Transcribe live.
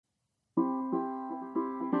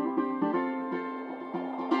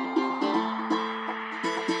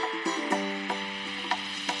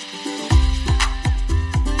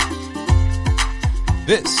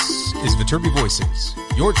This is Viterbi Voices,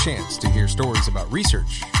 your chance to hear stories about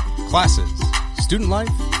research, classes, student life,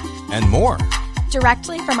 and more.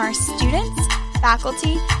 Directly from our students,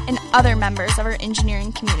 faculty, and other members of our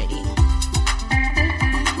engineering community.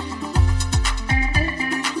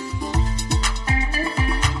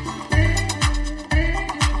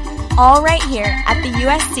 All right here at the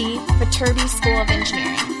USC Viterbi School of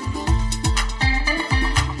Engineering.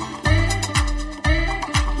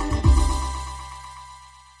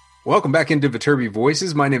 Welcome back into Viterbi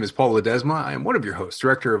Voices. My name is Paul Ledesma. I am one of your hosts,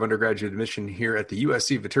 Director of Undergraduate Admission here at the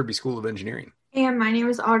USC Viterbi School of Engineering. And my name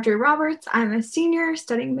is Audrey Roberts. I'm a senior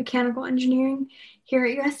studying mechanical engineering here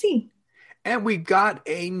at USC. And we got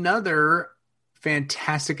another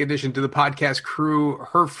fantastic addition to the podcast crew.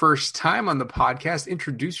 Her first time on the podcast.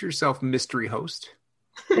 Introduce yourself, mystery host.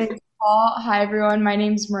 Thanks, Paul. Hi, everyone. My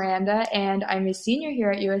name's Miranda, and I'm a senior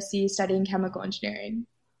here at USC studying chemical engineering.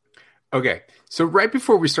 Okay, so right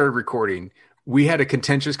before we started recording, we had a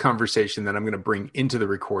contentious conversation that I'm going to bring into the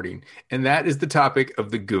recording, and that is the topic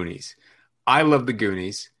of the Goonies. I love the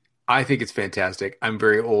Goonies. I think it's fantastic. I'm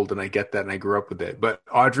very old, and I get that, and I grew up with it. But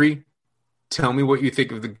Audrey, tell me what you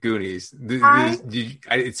think of the Goonies.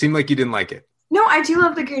 It seemed like you didn't like it. No, I do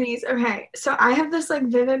love the Goonies. Okay, so I have this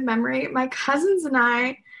vivid memory. My cousins and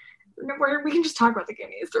I, we can just talk about the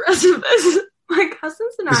Goonies the rest of this. My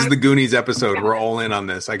cousins and This is the Goonies episode. Yeah. We're all in on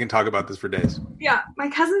this. I can talk about this for days. Yeah. My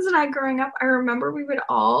cousins and I growing up, I remember we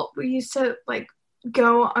used to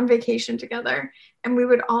go on vacation together, and we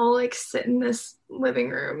would all sit in this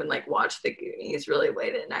living room and watch the Goonies really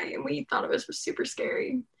late at night. And we thought it was super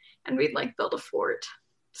scary, and we'd build a fort.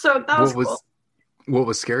 So that was cool. What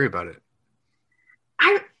was scary about it?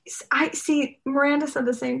 I see Miranda said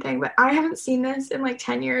the same thing, but I haven't seen this in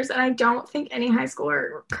 10 years. And I don't think any high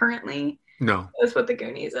schooler currently knows what the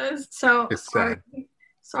Goonies is. So it's sad.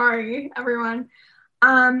 Sorry, everyone.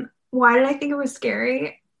 Why did I think it was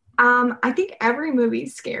scary? I think every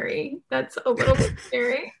movie's scary. That's a little bit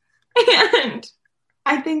scary. And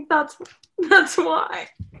I think that's why.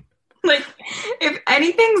 If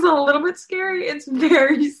anything's a little bit scary, it's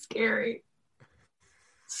very scary.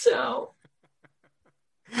 So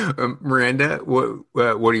Miranda, what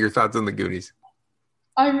are your thoughts on the Goonies?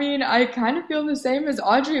 I mean, I kind of feel the same as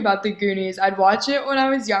Audrey about the Goonies. I'd watch it when I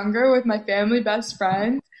was younger with my family best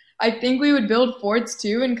friends. I think we would build forts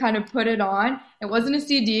too and kind of put it on. It wasn't a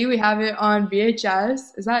CD. We have it on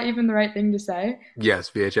VHS. Is that even the right thing to say?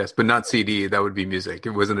 Yes, VHS, but not CD. That would be music.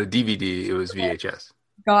 It wasn't a DVD. It was VHS.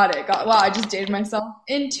 Got it. Wow, I just dated myself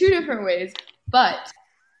in two different ways. But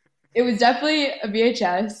it was definitely a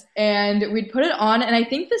VHS, and we'd put it on, and I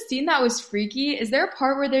think the scene that was freaky, is there a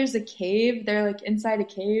part where there's a cave? They're inside a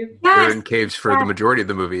cave? Yes. They're in caves for the majority of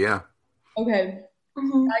the movie, yeah. Okay.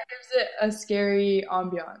 Mm-hmm. That gives it a scary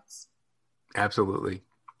ambiance. Absolutely.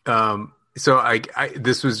 So I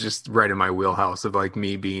this was just right in my wheelhouse of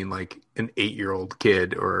me being an 8-year-old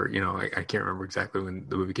kid, or I can't remember exactly when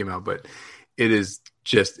the movie came out, but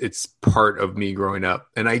it's part of me growing up.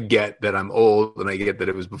 And I get that I'm old, and I get that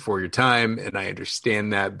it was before your time, and I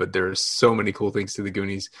understand that, but there are so many cool things to the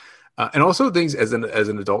Goonies. And also things as an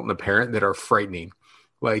adult and a parent that are frightening.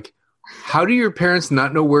 How do your parents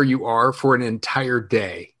not know where you are for an entire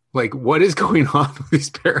day? What is going on with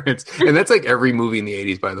these parents? And that's every movie in the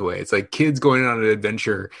 80s, by the way. It's kids going on an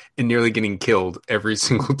adventure and nearly getting killed every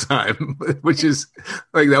single time, which is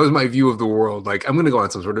that was my view of the world. I'm going to go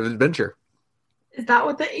on some sort of adventure. Is that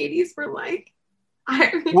what the 80s were like?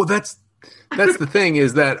 Well, that's the thing,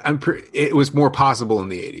 is that it was more possible in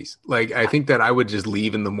the 80s. I think that I would just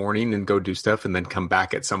leave in the morning and go do stuff and then come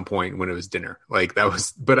back at some point when it was dinner. But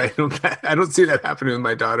I don't see that happening with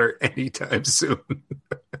my daughter anytime soon.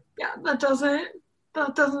 Yeah, that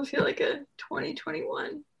doesn't feel like a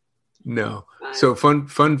 2021. No. So fun.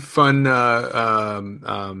 I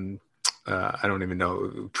don't even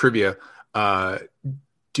know, trivia.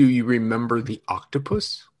 Do you remember the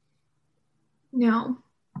octopus? No.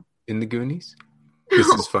 In the Goonies? This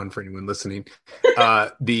is fun for anyone listening.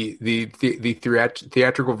 The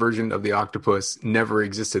theatrical version of the octopus never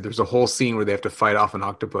existed. There's a whole scene where they have to fight off an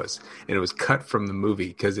octopus, and it was cut from the movie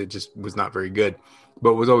because it just was not very good.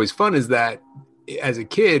 But what was always fun is that as a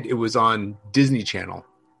kid, it was on Disney Channel,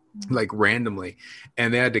 randomly,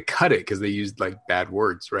 and they had to cut it because they used bad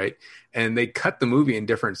words, right? And they cut the movie in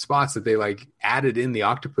different spots that they added in the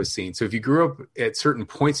octopus scene. So if you grew up at certain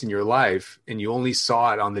points in your life and you only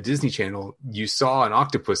saw it on the Disney Channel, you saw an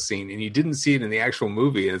octopus scene and you didn't see it in the actual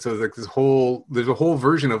movie. And so there's a whole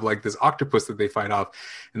version of this octopus that they fight off.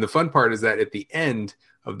 And the fun part is that at the end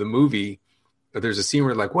of the movie, there's a scene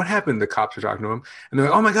where what happened? The cops are talking to him, and they're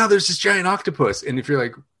like, oh my God, there's this giant octopus. And if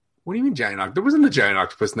you're What do you mean giant octopus? There wasn't a giant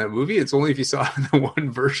octopus in that movie. It's only if you saw the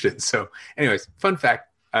one version. So, anyways, fun fact,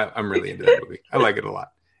 I'm really into that movie. I like it a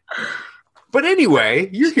lot. But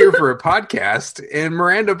anyway, you're here for a podcast, and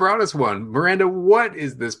Miranda brought us one. Miranda, what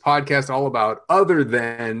is this podcast all about other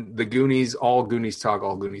than the Goonies, all Goonies talk,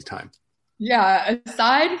 all Goonies time? Yeah,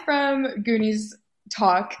 aside from Goonies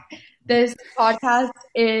talk, this podcast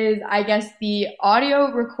is, I guess, the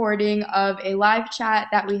audio recording of a live chat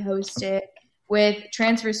that we hosted with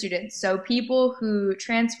transfer students. So people who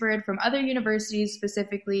transferred from other universities,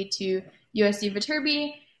 specifically to USC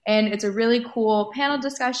Viterbi. And it's a really cool panel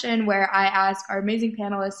discussion where I ask our amazing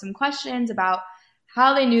panelists some questions about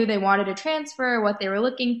how they knew they wanted to transfer, what they were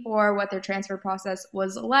looking for, what their transfer process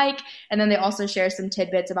was like. And then they also share some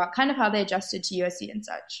tidbits about kind of how they adjusted to USC and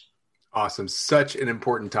such. Awesome. Such an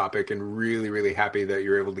important topic, and really, really happy that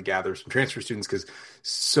you're able to gather some transfer students, because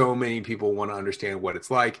so many people want to understand what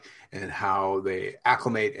it's like and how they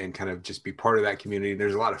acclimate and kind of just be part of that community.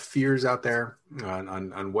 There's a lot of fears out there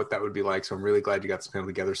on what that would be like. So I'm really glad you got this panel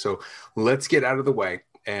together. So let's get out of the way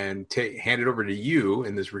and hand it over to you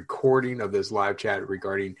in this recording of this live chat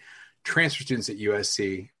regarding transfer students at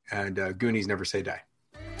USC and Goonies Never Say Die.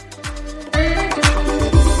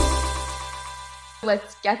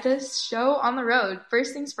 Let's get this show on the road.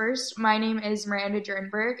 First things first, my name is Miranda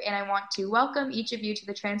Jernberg, and I want to welcome each of you to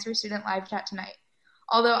the Transfer Student Live Chat tonight.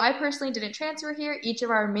 Although I personally didn't transfer here, each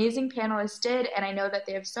of our amazing panelists did, and I know that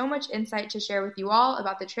they have so much insight to share with you all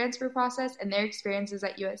about the transfer process and their experiences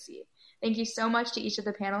at USC. Thank you so much to each of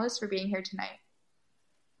the panelists for being here tonight.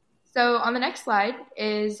 So on the next slide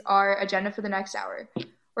is our agenda for the next hour.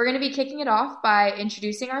 We're going to be kicking it off by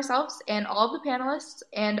introducing ourselves and all of the panelists,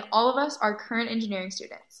 and all of us are current engineering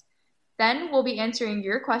students. Then we'll be answering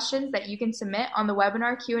your questions that you can submit on the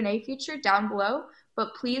webinar Q&A feature down below,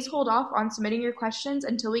 but please hold off on submitting your questions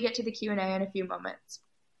until we get to the Q&A in a few moments.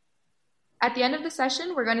 At the end of the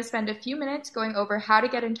session, we're going to spend a few minutes going over how to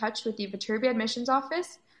get in touch with the Viterbi Admissions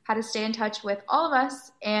Office, how to stay in touch with all of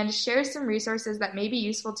us, and share some resources that may be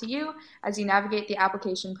useful to you as you navigate the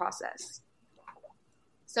application process.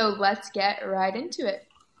 So let's get right into it.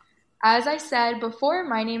 As I said before,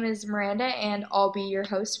 my name is Miranda, and I'll be your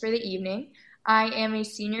host for the evening. I am a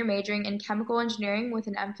senior majoring in chemical engineering with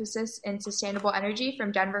an emphasis in sustainable energy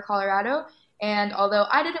from Denver, Colorado. And although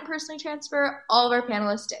I didn't personally transfer, all of our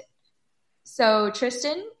panelists did. So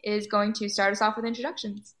Tristan is going to start us off with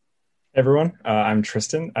introductions. Hey everyone, I'm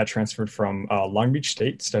Tristan. I transferred from Long Beach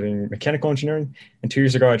State studying mechanical engineering. And 2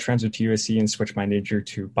 years ago, I transferred to USC and switched my major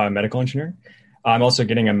to biomedical engineering. I'm also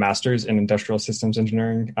getting a master's in industrial systems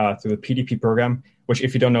engineering through the PDP program, which,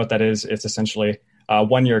 if you don't know what that is, it's essentially a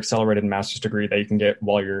one-year accelerated master's degree that you can get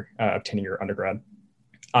while you're obtaining your undergrad.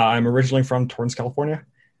 I'm originally from Torrance, California,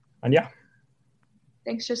 and yeah.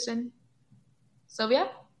 Thanks, Tristan. Sylvia?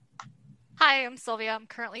 Hi, I'm Sylvia. I'm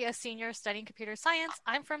currently a senior studying computer science.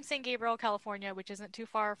 I'm from San Gabriel, California, which isn't too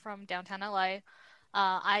far from downtown LA.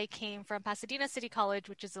 I came from Pasadena City College,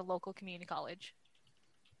 which is a local community college.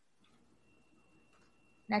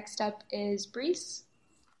 Next up is Brees.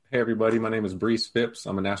 Hey everybody, my name is Brees Phipps.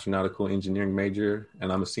 I'm an astronautical engineering major, and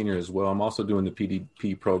I'm a senior as well. I'm also doing the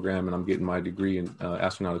PDP program, and I'm getting my degree in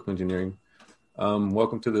astronautical engineering.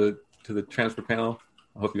 Welcome to the transfer panel.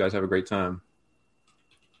 I hope you guys have a great time.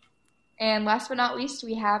 And last but not least,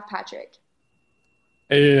 we have Patrick.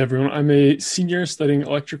 Hey everyone, I'm a senior studying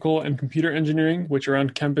electrical and computer engineering, which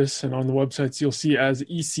around campus and on the websites you'll see as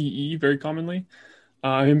ECE very commonly.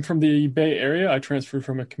 I'm from the Bay Area. I transferred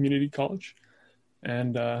from a community college,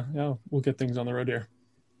 and yeah, we'll get things on the road here.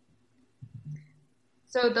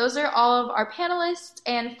 So those are all of our panelists,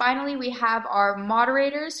 and finally we have our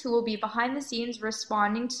moderators who will be behind the scenes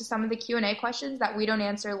responding to some of the Q&A questions that we don't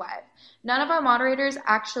answer live. None of our moderators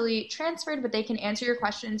actually transferred, but they can answer your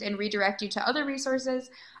questions and redirect you to other resources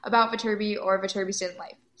about Viterbi or Viterbi Student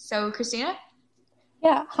Life. So Christina?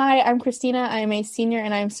 Yeah, hi, I'm Christina. I am a senior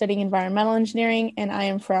and I am studying environmental engineering, and I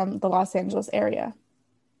am from the Los Angeles area.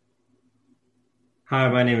 Hi,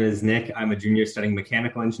 my name is Nick. I'm a junior studying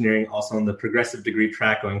mechanical engineering, also on the progressive degree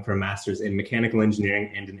track, going for a master's in mechanical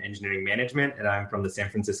engineering and in engineering management, and I'm from the San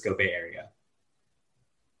Francisco Bay Area.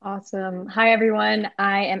 Awesome. Hi, everyone.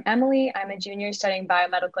 I am Emily. I'm a junior studying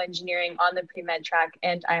biomedical engineering on the pre-med track,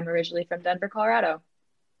 and I'm originally from Denver, Colorado.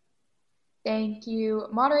 Thank you,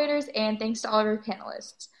 moderators, and thanks to all of our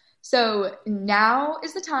panelists. So now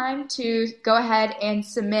is the time to go ahead and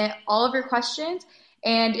submit all of your questions.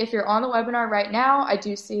 And if you're on the webinar right now, I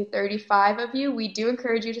do see 35 of you. We do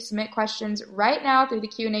encourage you to submit questions right now through the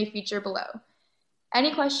Q&A feature below.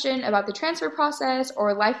 Any question about the transfer process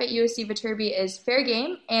or life at USC Viterbi is fair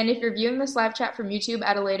game. And if you're viewing this live chat from YouTube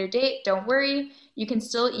at a later date, don't worry. you can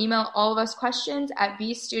still email all of us questions at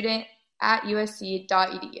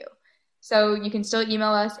bstudent@usc.edu. So you can still email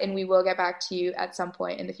us and we will get back to you at some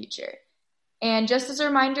point in the future. And just as a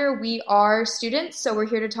reminder, we are students, so we're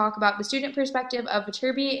here to talk about the student perspective of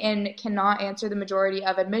Viterbi and cannot answer the majority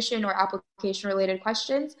of admission or application-related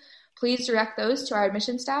questions. Please direct those to our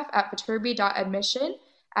admission staff at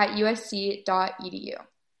viterbi.admission@usc.edu.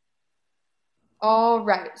 All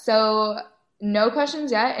right, so no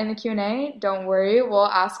questions yet in the Q&A. Don't worry, we'll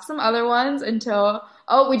ask some other ones until...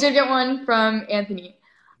 Oh, we did get one from Anthony.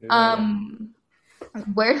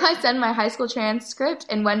 Where do I send my high school transcript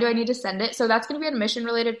and when do I need to send it? So that's going to be an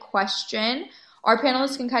admission-related question. Our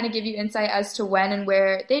panelists can kind of give you insight as to when and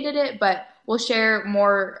where they did it, but we'll share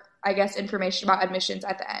more, I guess, information about admissions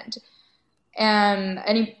at the end.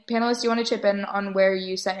 Any panelists, do you want to chip in on where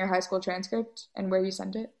you sent your high school transcript and where you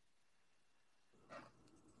sent it?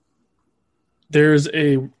 There's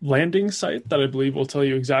a landing site that I believe will tell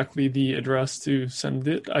you exactly the address to send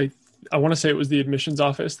it. I want to say it was the admissions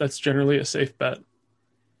office. That's generally a safe bet.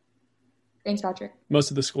 Thanks, Patrick. Most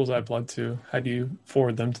of the schools I applied to had you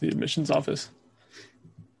forward them to the admissions office.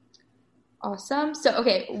 Awesome. So,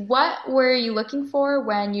 okay, what were you looking for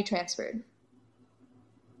when you transferred?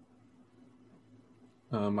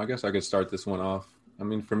 I guess I could start this one off. I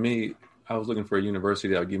mean, for me, I was looking for a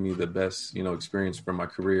university that would give me the best, experience for my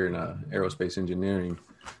career in aerospace engineering.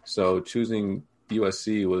 So choosing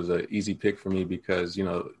USC was an easy pick for me because,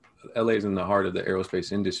 LA is in the heart of the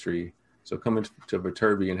aerospace industry. So coming to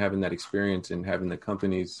Viterbi and having that experience and having the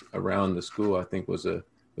companies around the school, I think was a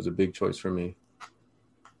big choice for me.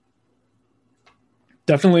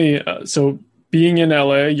 Definitely. So being in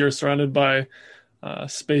LA, you're surrounded by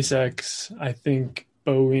SpaceX, I think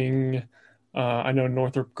Boeing. I know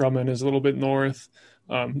Northrop Grumman is a little bit north.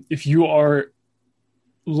 If you're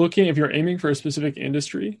aiming for a specific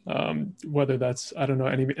industry, whether that's, I don't know,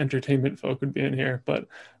 any entertainment folk would be in here, but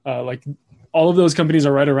like all of those companies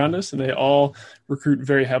are right around us and they all recruit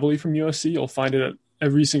very heavily from USC. You'll find it at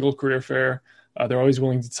every single career fair. They're always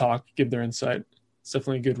willing to talk, give their insight. It's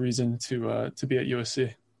definitely a good reason to be at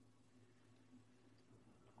USC.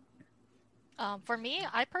 For me,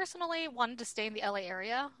 I personally wanted to stay in the LA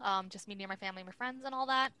area, just me near my family, my friends, and all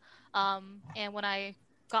that. And when I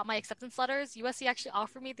got my acceptance letters, USC actually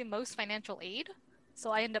offered me the most financial aid.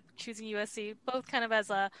 So I ended up choosing USC, both kind of as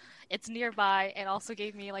it's nearby and also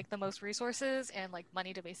gave me like the most resources and like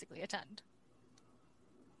money to basically attend.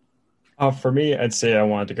 For me, I'd say I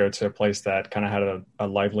wanted to go to a place that kind of had a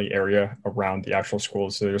lively area around the actual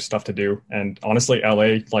school. So there's stuff to do. And honestly,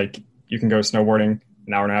 LA, like you can go snowboarding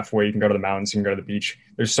an hour and a half away. You can go to the mountains, you can go to the beach.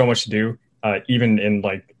 There's so much to do, even in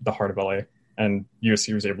like the heart of LA. And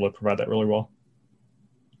USC was able to provide that really well.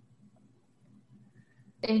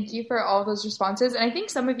 Thank you for all those responses. And I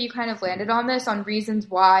think some of you kind of landed on this, on reasons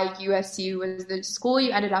why USC was the school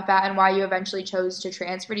you ended up at and why you eventually chose to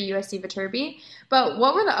transfer to USC Viterbi. But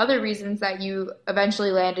what were the other reasons that you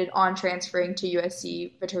eventually landed on transferring to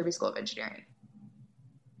USC Viterbi School of Engineering?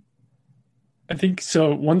 I think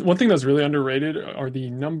so. One thing that's really underrated are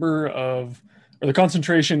the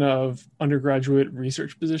concentration of undergraduate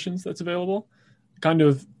research positions that's available. Kind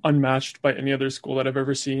of unmatched by any other school that I've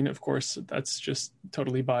ever seen. Of course, that's just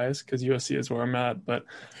totally biased because USC is where I'm at. But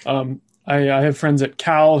I have friends at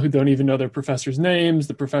Cal who don't even know their professors' names.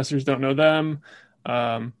 The professors don't know them.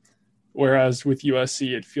 Whereas with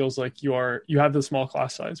USC, it feels like you have the small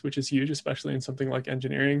class size, which is huge, especially in something like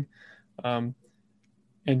engineering. And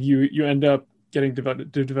you end up getting to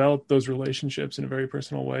develop those relationships in a very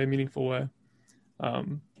personal way, meaningful way.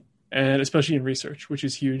 And especially in research, which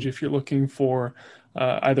is huge if you're looking for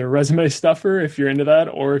either resume stuffer, if you're into that,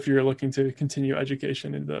 or if you're looking to continue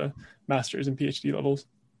education in the master's and PhD levels.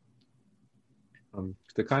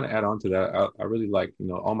 To kind of add on to that, I really like,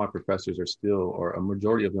 all my professors are still, or a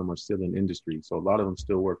majority of them are still in industry. So a lot of them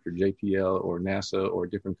still work for JPL or NASA or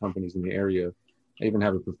different companies in the area. I even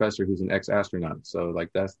have a professor who's an ex-astronaut. So like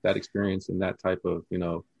that experience and that type of,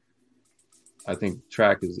 I think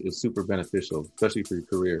track is super beneficial, especially for your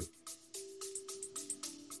career.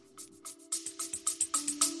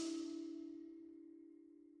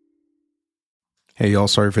 Hey, y'all,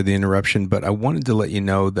 sorry for the interruption, but I wanted to let you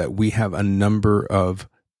know that we have a number of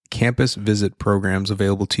campus visit programs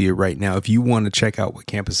available to you right now. If you want to check out what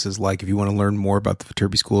campus is like, if you want to learn more about the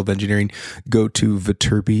Viterbi School of Engineering, go to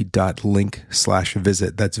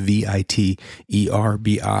viterbi.link/visit. That's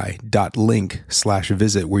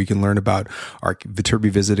VITERBI.link/visit, where you can learn about our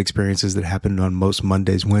Viterbi visit experiences that happen on most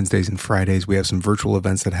Mondays, Wednesdays, and Fridays. We have some virtual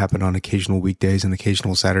events that happen on occasional weekdays and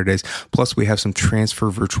occasional Saturdays. Plus, we have some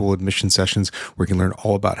transfer virtual admission sessions where you can learn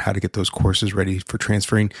all about how to get those courses ready for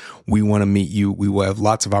transferring. We want to meet you. We will have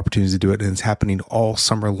lots of opportunities to do it, and it's happening all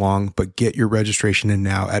summer long, but get your registration in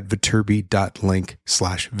now at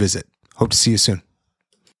viterbi.link/visit. Hope to see you soon.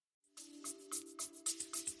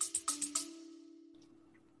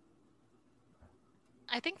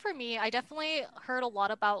 I think for me, I definitely heard a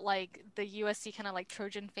lot about like the USC kind of like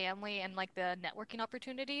Trojan family and like the networking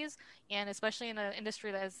opportunities, and especially in an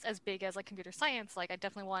industry that's as big as like computer science, like I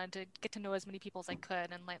definitely wanted to get to know as many people as I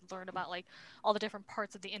could and like learn about like all the different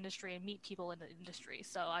parts of the industry and meet people in the industry.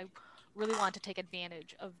 So I really wanted to take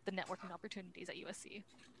advantage of the networking opportunities at USC.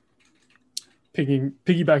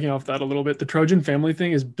 Piggybacking off that a little bit, the Trojan family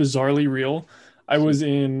thing is bizarrely real. I was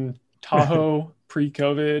in Tahoe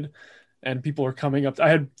pre-COVID, and people are coming up. I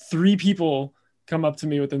had 3 people come up to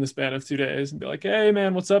me within the span of 2 days and be like, "Hey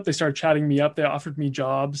man, what's up?" They started chatting me up. They offered me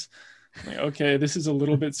jobs. I'm like, okay, this is a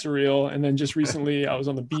little bit surreal. And then just recently I was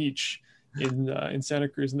on the beach in Santa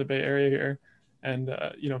Cruz in the Bay Area here. And,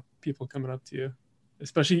 people coming up to you,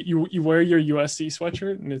 especially you wear your USC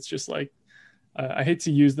sweatshirt, and it's just like, I hate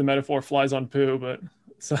to use the metaphor flies on poo, but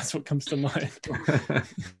so that's what comes to mind.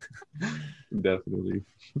 Definitely.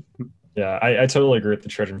 Yeah, I totally agree with the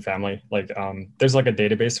Trojan family. Like, there's like a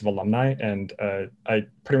database of alumni, and I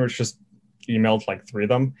pretty much just emailed like 3 of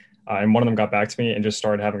them, and one of them got back to me and just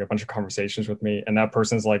started having a bunch of conversations with me. And that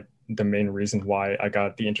person's like the main reason why I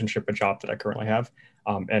got the internship and job that I currently have,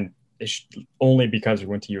 and it's only because we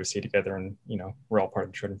went to USC together, and we're all part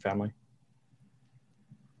of the Trojan family.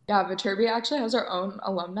 Yeah, Viterbi actually has our own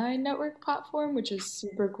alumni network platform, which is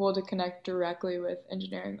super cool to connect directly with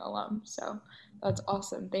engineering alums. So that's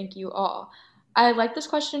awesome. Thank you all. I like this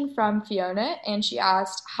question from Fiona, and she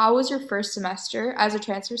asked, how was your first semester as a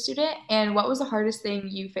transfer student, and what was the hardest thing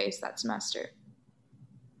you faced that semester?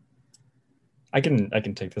 I can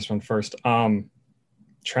take this one first.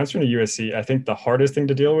 Transferring to USC, I think the hardest thing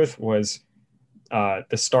to deal with was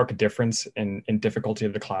the stark difference in difficulty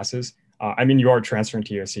of the classes. You are transferring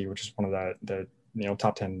to USC, which is one of the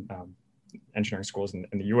top 10 engineering schools in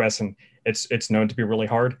the U.S., and it's known to be really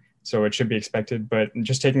hard. So it should be expected. But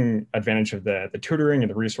just taking advantage of the tutoring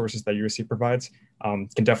and the resources that USC provides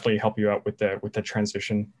can definitely help you out with the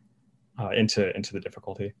transition into the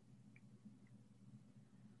difficulty.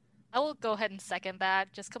 I will go ahead and second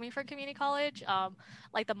that. Just coming from community college,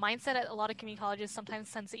 like the mindset at a lot of community colleges sometimes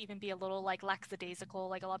tends to even be a little like lackadaisical.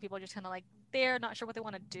 Like a lot of people are just kind of like they're not sure what they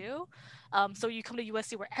want to do. So you come to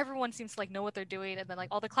USC where everyone seems to like know what they're doing, and then like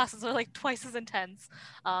all the classes are like twice as intense.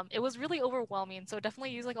 It was really overwhelming. So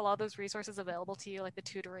definitely use like a lot of those resources available to you, like the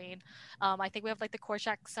tutoring. I think we have like the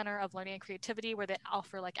Korshak Center of Learning and Creativity where they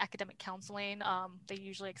offer like academic counseling. They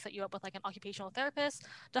usually like, set you up with like an occupational therapist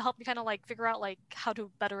to help you kind of like figure out like how to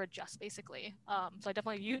better adjust basically. So I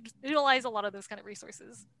definitely utilize a lot of those kind of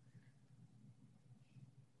resources.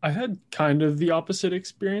 I had kind of the opposite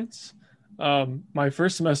experience. My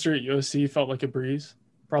first semester at USC felt like a breeze,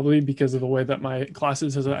 probably because of the way that my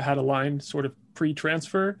classes had aligned sort of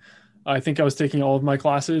pre-transfer. I think I was taking all of my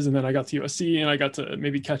classes, and then I got to USC and I got to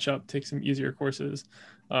maybe catch up, take some easier courses.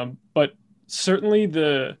 But certainly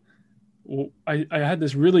I had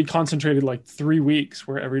this really concentrated like 3 weeks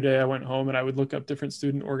where every day I went home and I would look up different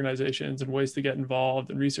student organizations and ways to get involved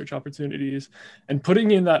and research opportunities, and putting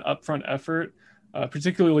in that upfront effort,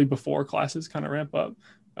 particularly before classes kind of ramp up,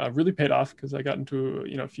 really paid off because I got into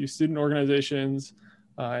a few student organizations.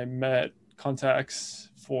 I met contacts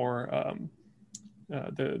for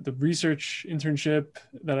the research internship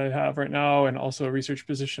that I have right now, and also a research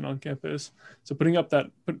position on campus. So putting up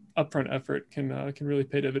that upfront effort can really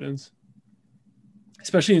pay dividends,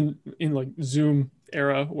 especially in like Zoom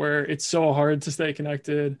era where it's so hard to stay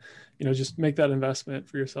connected. Just make that investment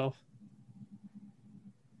for yourself.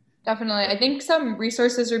 Definitely. I think some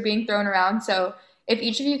resources are being thrown around. So if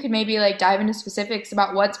each of you could maybe like dive into specifics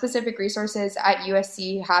about what specific resources at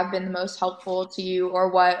USC have been the most helpful to you, or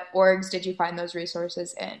what orgs did you find those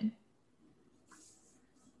resources in?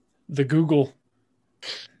 The Google,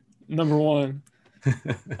 number one.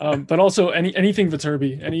 But also anything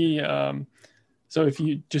Viterbi, so if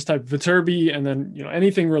you just type Viterbi and then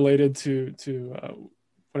anything related to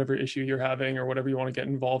whatever issue you're having or whatever you want to get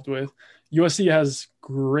involved with, USC has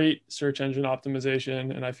great search engine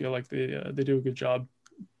optimization, and I feel like they do a good job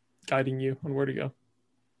guiding you on where to go.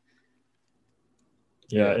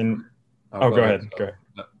 Yeah. Go ahead. Go ahead.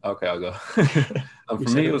 Okay, I'll go. For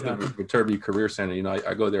me, it was the Viterbi Career Center. You know,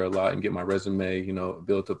 I go there a lot and get my resume, you know,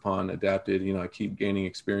 built upon, adapted. You know, I keep gaining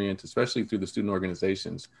experience, especially through the student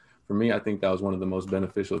organizations. For me, I think that was one of the most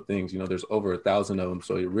beneficial things. You know, there's over 1,000 of them.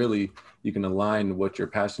 So you can align what you're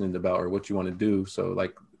passionate about or what you want to do. So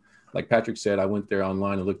like Patrick said, I went there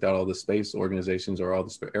online and looked at all the space organizations or all the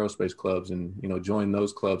aerospace clubs and, you know, joined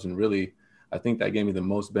those clubs. And really, I think that gave me the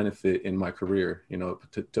most benefit in my career, you know,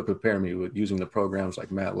 to prepare me with using the programs like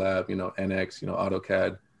MATLAB, you know, NX, you know,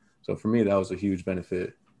 AutoCAD. So for me, that was a huge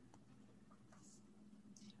benefit.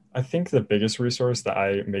 I think the biggest resource that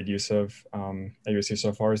I made use of at USC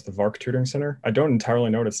so far is the VARC Tutoring Center. I don't entirely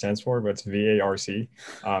know what it stands for, but it's VARC.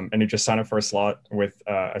 And you just sign up for a slot with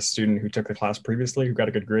a student who took the class previously, who got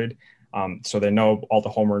a good grade. So they know all the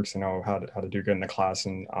homeworks, they know how to do good in the class.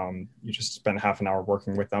 And you just spend half an hour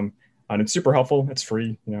working with them. And it's super helpful. It's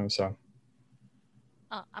free, you know, so.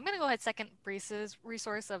 I'm going to go ahead second Bree's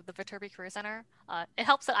resource of the Viterbi Career Center. It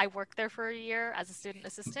helps that I worked there for a year as a student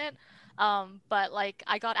assistant, but like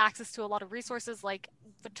I got access to a lot of resources. Like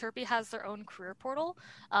Viterbi has their own career portal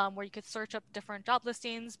where you could search up different job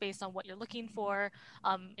listings based on what you're looking for.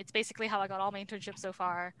 It's basically how I got all my internships so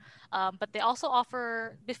far. But they also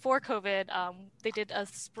offer, before COVID, they did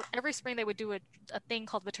every spring they would do a thing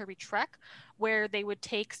called Viterbi Trek, where they would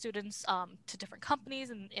take students to different companies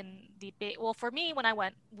in the Bay. Well, for me, when I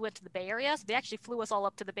went to the Bay Area, so they actually flew us all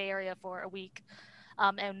up to the Bay Area for a week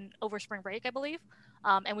and over spring break, I believe.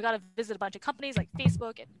 And we got to visit a bunch of companies like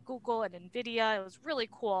Facebook and Google and NVIDIA. It was really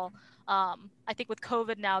cool. I think with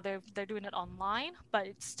COVID now, they're doing it online, but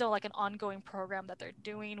it's still like an ongoing program that they're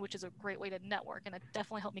doing, which is a great way to network. And it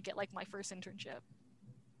definitely helped me get like my first internship.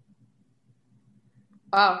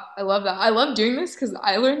 Wow, I love that. I love doing this because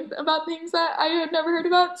I learned about things that I had never heard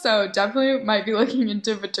about. So definitely might be looking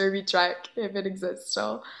into Viterbi Trek if it exists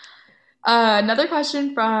still. Another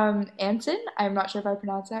question from Anson. I'm not sure if I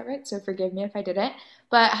pronounced that right, so forgive me if I didn't.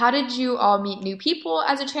 But how did you all meet new people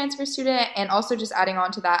as a transfer student? And also just adding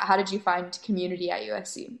on to that, how did you find community at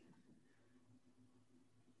USC?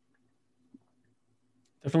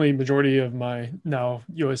 Definitely majority of my now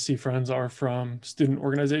USC friends are from student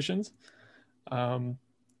organizations.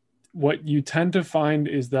 What you tend to find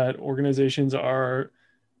is that organizations are,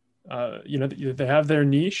 they have their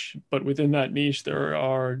niche, but within that niche, there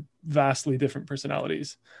are vastly different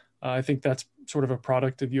personalities. I think that's sort of a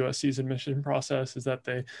product of USC's admission process, is that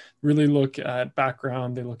they really look at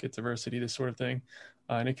background, they look at diversity, this sort of thing.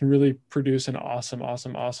 And it can really produce an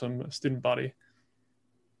awesome student body.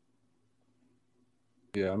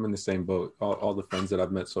 Yeah, I'm in the same boat. All the friends that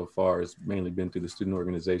I've met so far has mainly been through the student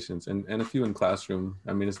organizations and a few in classroom.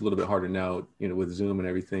 I mean, it's a little bit harder now, you know, with Zoom and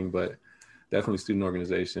everything, but definitely student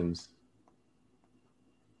organizations.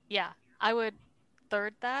 Yeah, I would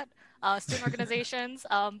third that. Student organizations,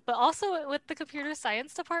 but also with the computer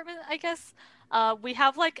science department, I guess, we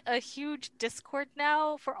have like a huge Discord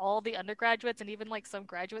now for all the undergraduates and even like some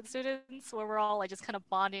graduate students where we're all like just kind of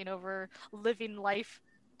bonding over living life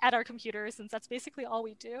at our computers, since that's basically all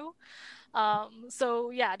we do. So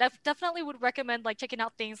yeah, definitely would recommend like checking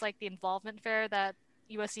out things like the involvement fair that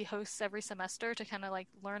USC hosts every semester to kind of like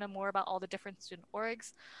learn more about all the different student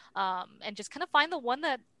orgs, and just kind of find the one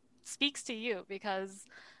that speaks to you, because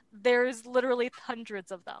there's literally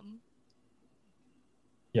hundreds of them.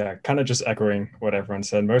 Yeah, kind of just echoing what everyone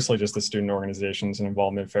said, mostly just the student organizations and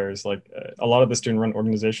involvement fairs. Like a lot of the student-run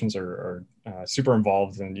organizations are super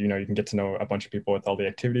involved, and, you know, you can get to know a bunch of people with all the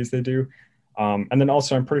activities they do. And then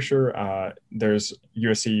also, I'm pretty sure there's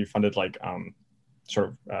USC funded like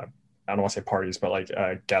I don't want to say parties, but like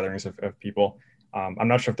gatherings of people. I'm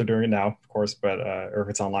not sure if they're doing it now, of course, but or if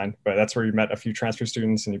it's online, but that's where you met a few transfer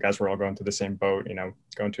students and you guys were all going through the same boat, you know,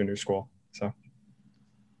 going to a new school. So.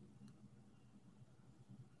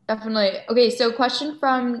 Definitely. Okay, so question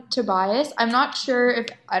from Tobias. I'm not sure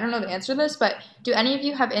I don't know the answer to this, but do any of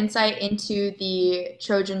you have insight into the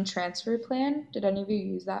Trojan transfer plan? Did any of you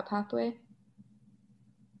use that pathway?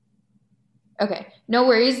 Okay, no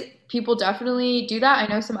worries. People definitely do that.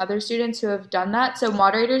 I know some other students who have done that. So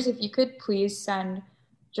moderators, if you could please send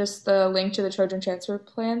just the link to the Trojan transfer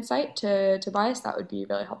plan site to Tobias, that would be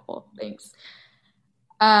really helpful. Thanks.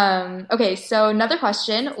 Okay, so another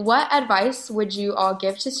question. What advice would you all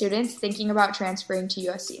give to students thinking about transferring to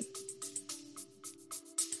USC?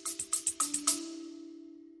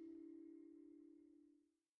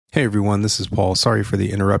 Hey everyone, this is Paul. Sorry for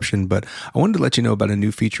the interruption, but I wanted to let you know about a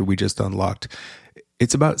new feature we just unlocked.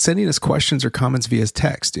 It's about sending us questions or comments via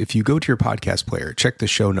text. If you go to your podcast player, check the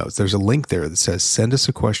show notes. There's a link there that says send us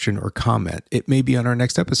a question or comment. It may be on our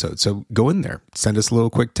next episode. So go in there, send us a little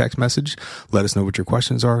quick text message. Let us know what your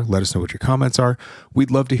questions are. Let us know what your comments are. We'd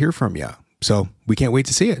love to hear from you. So we can't wait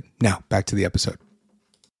to see it. Now, back to the episode.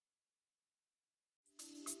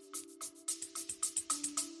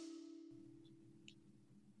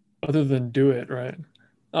 Other than do it, right?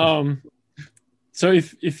 So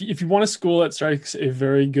if you want a school that strikes a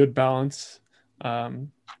very good balance,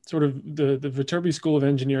 sort of the Viterbi School of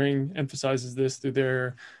Engineering emphasizes this through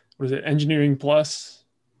their, Engineering Plus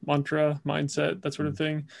mantra, mindset, that sort of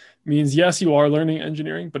thing. Means, yes, you are learning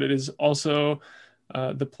engineering, but it is also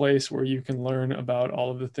the place where you can learn about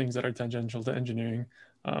all of the things that are tangential to engineering,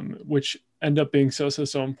 which end up being so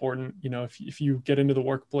important. You know, if you get into the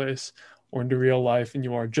workplace or into real life and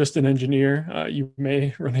you are just an engineer, you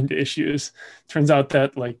may run into issues. Turns out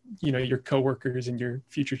that, like, you know, your coworkers and your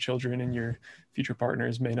future children and your future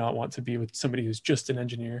partners may not want to be with somebody who's just an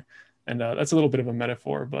engineer. And that's a little bit of a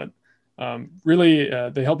metaphor, but really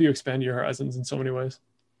they help you expand your horizons in so many ways.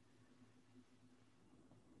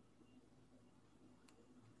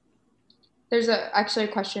 There's actually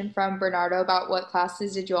a question from Bernardo about what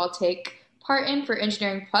classes did you all take part in for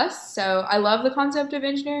Engineering Plus. So I love the concept of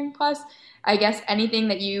Engineering Plus. I guess anything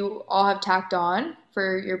that you all have tacked on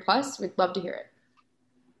for your plus, we'd love to hear it.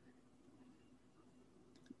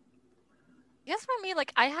 Yes, for me,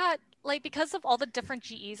 like I had, like, because of all the different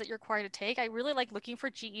GEs that you're required to take, I really like looking for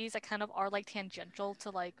GEs that kind of are like tangential to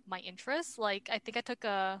like my interests. Like I think I took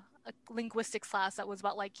a linguistics class that was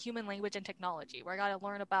about like human language and technology, where I got to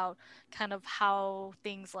learn about kind of how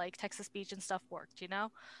things like text-to-speech and stuff worked, you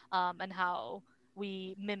know, and how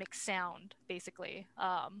we mimic sound, basically,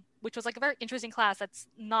 which was like a very interesting class that's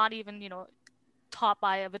not even, you know, taught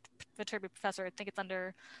by a Viterbi professor. I think it's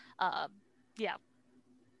under,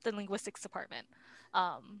 the linguistics department.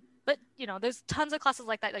 But, you know, there's tons of classes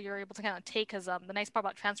like that you're able to kind of take, because the nice part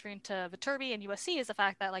about transferring to Viterbi and USC is the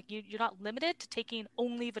fact that, like, you're not limited to taking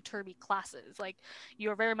only Viterbi classes. Like,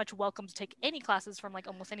 you're very much welcome to take any classes from, like,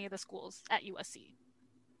 almost any of the schools at USC.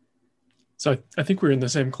 So I think we're in the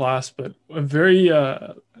same class, but a very,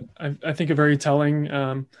 I think a very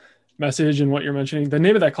telling message in what you're mentioning. The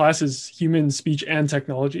name of that class is Human Speech and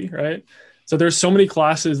Technology, right? So there's so many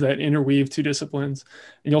classes that interweave two disciplines,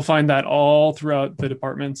 and you'll find that all throughout the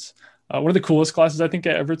departments. One of the coolest classes I think I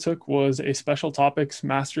ever took was a special topics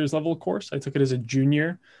master's level course. I took it as a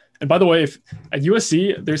junior. And by the way, if at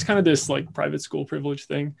USC, there's kind of this like private school privilege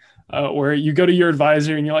thing where you go to your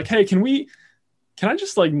advisor and you're like, hey, can I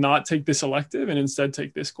just like not take this elective and instead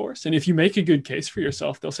take this course? And if you make a good case for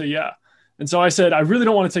yourself, they'll say, yeah. And so I said, I really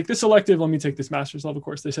don't want to take this elective. Let me take this master's level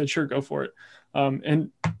course. They said, sure, go for it.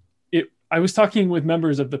 I was talking with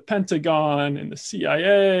members of the Pentagon and the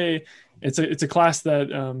CIA. It's a class that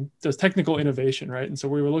does technical innovation, right? And so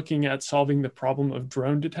we were looking at solving the problem of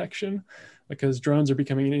drone detection, because drones are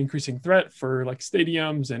becoming an increasing threat for like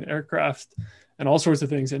stadiums and aircraft and all sorts of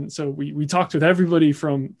things. And so we talked with everybody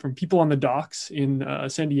from people on the docks in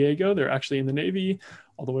San Diego. They're actually in the Navy,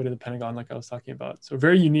 all the way to the Pentagon, like I was talking about. So a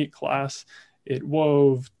very unique class. It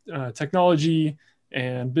wove technology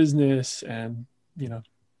and business and, you know,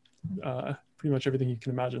 pretty much everything you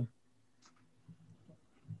can imagine.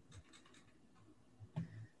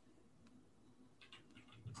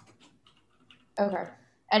 Okay.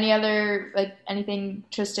 Any other, like, anything,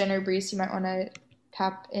 Tristan or Brees, you might want to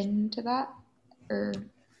tap into that? Or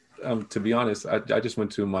to be honest, I just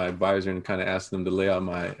went to my advisor and kind of asked them to lay out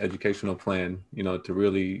my educational plan, you know, to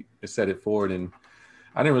really set it forward. And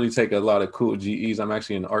I didn't really take a lot of cool GEs. I'm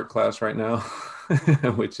actually in art class right now,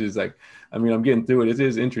 which is like, I mean, I'm getting through it. It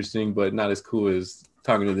is interesting, but not as cool as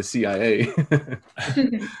talking to the CIA.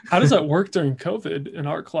 How does that work during COVID in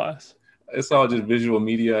art class? It's all just visual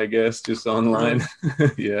media, I guess, just online.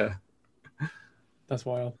 Yeah. That's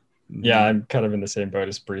wild. Yeah, I'm kind of in the same boat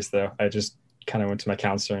as Brees, though. I just kind of went to my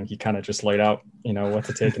counselor and he kind of just laid out, you know, what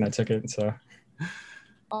to take, and I took it. So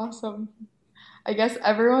awesome. I guess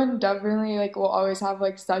everyone definitely like will always have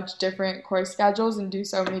like such different course schedules and do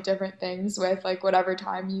so many different things with like whatever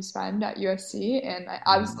time you spend at USC. And I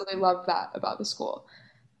absolutely love that about the school.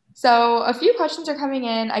 So a few questions are coming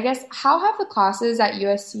in. I guess, how have the classes at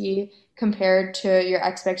USC compared to your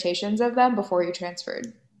expectations of them before you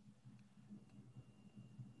transferred?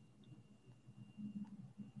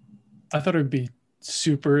 I thought it would be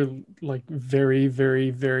super, like, very, very,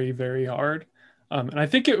 very, very hard. And I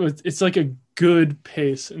think it's like a good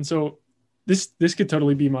pace. And so this could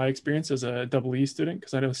totally be my experience as a double E student,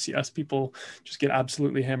 because I know CS people just get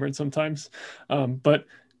absolutely hammered sometimes. But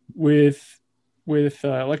with with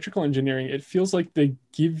electrical engineering, it feels like they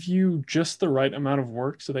give you just the right amount of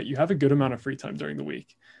work so that you have a good amount of free time during the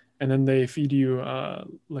week. And then they feed you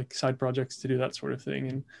like side projects to do that sort of thing,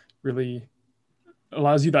 and really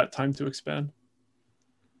allows you that time to expand.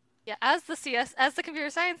 Yeah, as the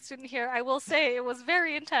computer science student here, I will say it was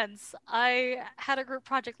very intense. I had a group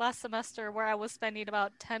project last semester where I was spending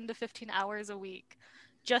about 10 to 15 hours a week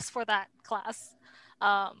just for that class.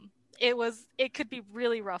 It could be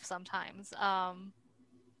really rough sometimes. I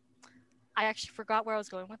actually forgot where I was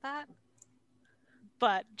going with that,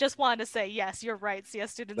 but just wanted to say, yes, you're right.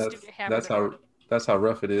 CS students do get hammered. That's how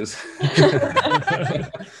rough it is.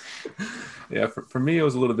 Yeah, for me, it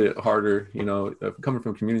was a little bit harder. You know, coming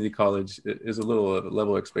from community college, it is a little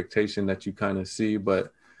level of expectation that you kind of see.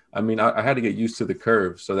 But I mean, I had to get used to the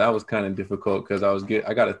curve, so that was kind of difficult because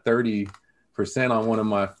I got a 30% on one of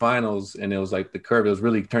my finals, and it was like the curve. It was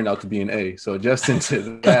really turned out to be an A. So adjusting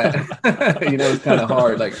to that, you know, it's kind of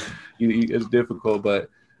hard. Like, it's difficult, but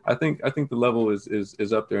I think the level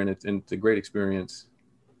is up there, and it's a great experience.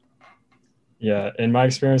 Yeah, in my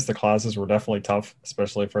experience, the classes were definitely tough,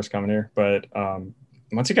 especially first coming here. But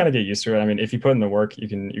once you kind of get used to it, I mean, if you put in the work, you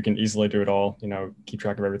can easily do it all. You know, keep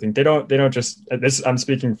track of everything. They don't just this. I'm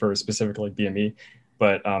speaking for specifically BME,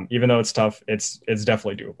 but even though it's tough, it's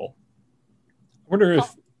definitely doable. I wonder if.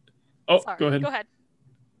 Sorry, go ahead. Go ahead.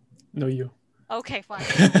 No, you. Okay, fine.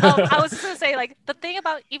 I was just going to say, like, the thing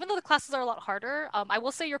about, even though the classes are a lot harder, I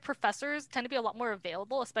will say your professors tend to be a lot more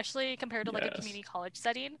available, especially compared to, like, a community college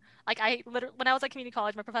setting. Like, when I was at community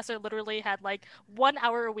college, my professor literally had, like, 1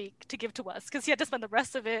 hour a week to give to us because he had to spend the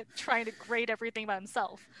rest of it trying to grade everything by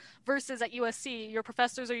himself. Versus at USC, your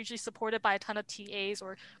professors are usually supported by a ton of TAs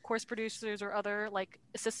or course producers or other, like,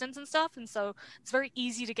 assistants and stuff. And so it's very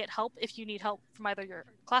easy to get help if you need help from either your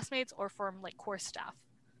classmates or from, like, course staff.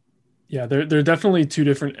 Yeah, they're definitely two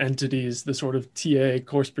different entities, the sort of TA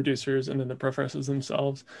course producers and then the professors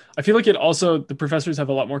themselves. I feel like the professors have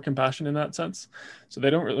a lot more compassion in that sense. So they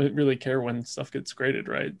don't really care when stuff gets graded,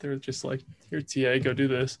 right? They're just like, here, TA, go do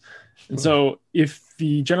this. And so if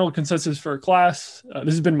the general consensus for a class,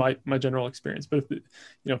 this has been my general experience, but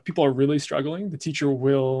if people are really struggling, the teacher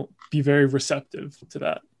will be very receptive to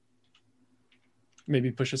that.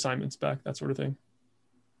 Maybe push assignments back, that sort of thing.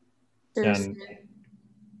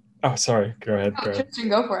 Oh, sorry. Go ahead. Tristan,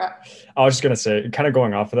 go for it. I was just going to say, kind of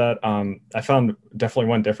going off of that, I found definitely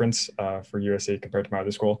one difference for USC compared to my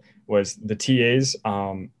other school was the TAs.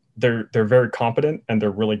 They're very competent and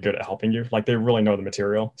they're really good at helping you. Like, they really know the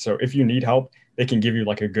material. So if you need help, they can give you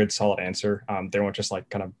like a good solid answer. They won't just like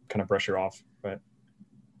kind of brush you off. But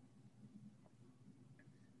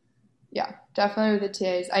yeah, definitely with the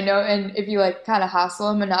TAs. I know, and if you like kind of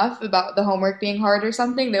hassle them enough about the homework being hard or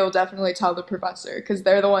something, they will definitely tell the professor because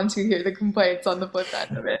they're the ones who hear the complaints on the flip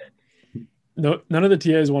end of it. No, none of the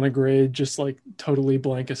TAs want to grade just like totally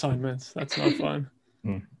blank assignments. That's not fun.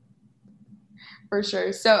 For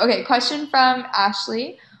sure. So, okay, question from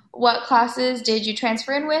Ashley. What classes did you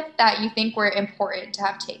transfer in with that you think were important to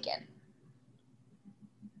have taken?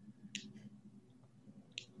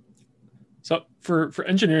 So for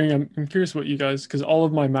engineering, I'm curious what you guys, because all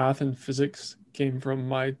of my math and physics came from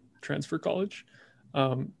my transfer college.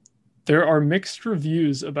 There are mixed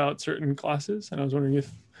reviews about certain classes, and I was wondering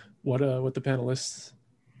what the panelists'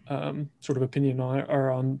 sort of opinion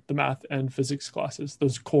are on the math and physics classes,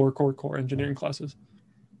 those core engineering classes.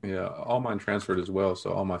 Yeah, all mine transferred as well.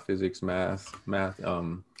 So all my physics, math,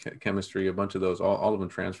 chemistry, a bunch of those, all of them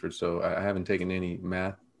transferred. So I haven't taken any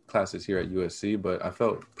math classes here at USC, but I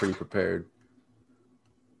felt pretty prepared.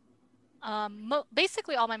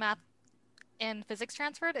 Basically all my math and physics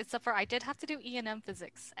transferred, except for I did have to do E&M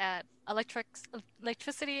physics at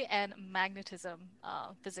electricity and magnetism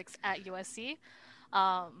physics at USC.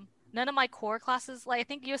 None of my core classes, like I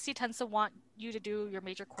think USC tends to want you to do your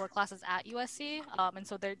major core classes at USC, and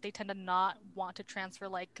so they tend to not want to transfer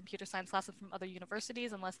like computer science classes from other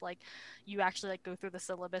universities unless like you actually like go through the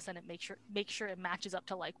syllabus and it make sure it matches up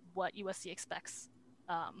to like what USC expects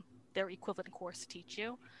their equivalent course to teach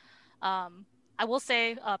you. I will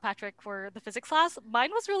say, Patrick, for the physics class, mine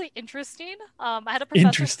was really interesting. I had a professor.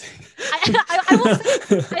 Interesting. I will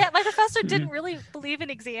say, my professor didn't really believe in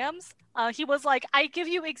exams. He was like, I give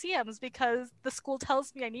you exams because the school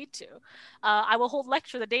tells me I need to. I will hold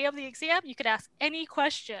lecture the day of the exam. You could ask any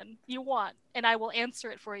question you want, and I will answer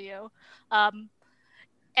it for you. And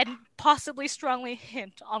possibly strongly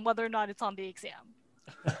hint on whether or not it's on the exam.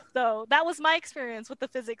 So that was my experience with the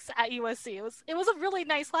physics at USC. It was a really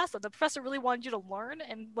nice class. The professor really wanted you to learn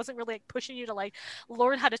and wasn't really like pushing you to like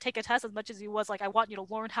learn how to take a test as much as he was like, I want you to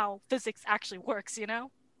learn how physics actually works, you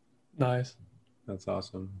know? Nice. That's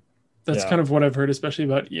awesome. That's kind of what I've heard, especially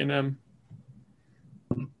about E&M.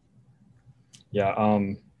 Yeah,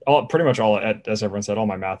 pretty much all, as everyone said, all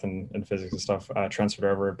my math and physics and stuff transferred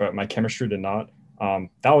over, but my chemistry did not.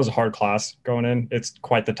 That was a hard class going in. It's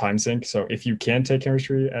quite the time sink. So if you can take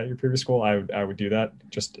chemistry at your previous school, I would do that,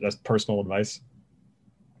 just as personal advice.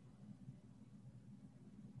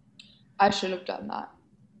 I should have done that.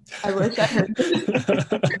 I wish I heard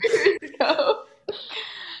years ago.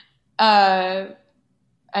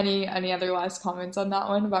 Any other last comments on that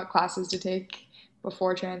one about classes to take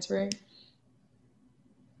before transferring?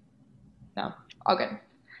 No. Okay.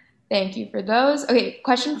 Thank you for those. Okay,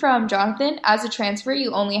 question from Jonathan. As a transfer,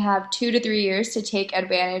 you only have 2 to 3 years to take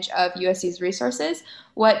advantage of USC's resources.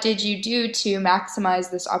 What did you do to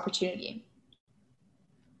maximize this opportunity?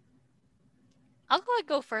 I'll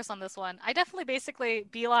go first on this one. I definitely basically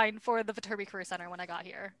beeline for the Viterbi Career Center when I got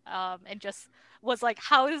here, and just was like,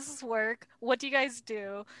 how does this work? What do you guys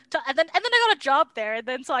do? And then I got a job there, and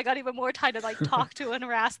then so I got even more time to like talk to and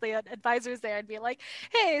harass the advisors there and be like,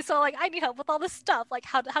 hey, so like I need help with all this stuff. Like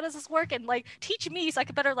how does this work? And like teach me so I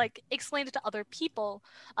could better like explain it to other people,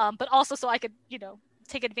 but also so I could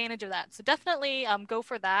take advantage of that. So definitely go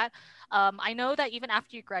for that. I know that even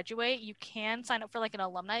after you graduate, you can sign up for like an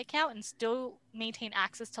alumni account and still maintain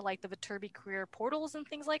access to like the Viterbi career portals and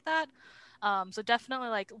things like that. So definitely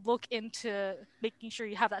like look into making sure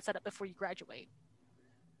you have that set up before you graduate.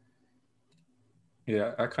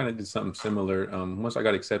 Yeah, I kind of did something similar. Once I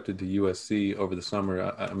got accepted to USC over the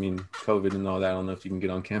summer, I mean, COVID and all that, I don't know if you can get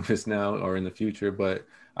on campus now or in the future, but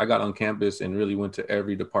I got on campus and really went to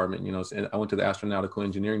every department, and I went to the astronautical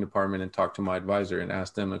engineering department and talked to my advisor and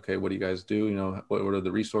asked them, okay, what do you guys do? What are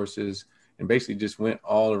the resources? And basically just went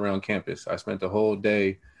all around campus. I spent the whole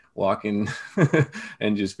day walking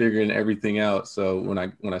and just figuring everything out. So when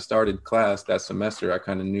I started class that semester, I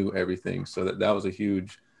kind of knew everything. So that was a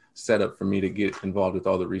huge setup for me to get involved with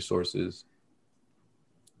all the resources.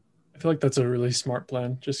 I feel like that's a really smart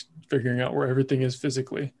plan, just figuring out where everything is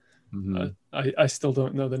physically. Mm-hmm. I still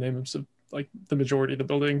don't know the names of like the majority of the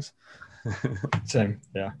buildings. Same.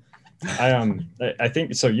 Yeah. I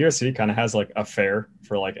think so. USC kind of has like a fair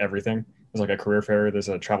for like everything. There's like a career fair, there's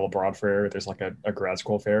a travel abroad fair, there's like a grad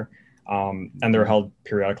school fair, and they're held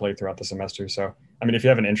periodically throughout the semester. So I mean, if you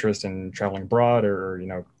have an interest in traveling abroad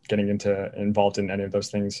or getting involved in any of those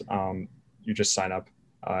things, you just sign up,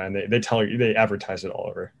 and they advertise it all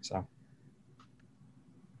over. So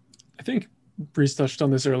I think Breeze touched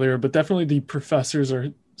on this earlier, but definitely the professors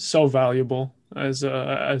are so valuable as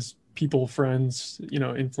people, friends,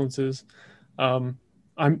 influences.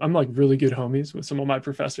 I'm like really good homies with some of my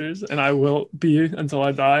professors, and I will be until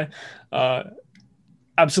I die.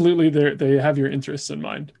 Absolutely, they have your interests in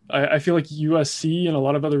mind. I feel like USC and a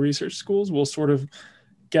lot of other research schools will sort of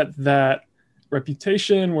get that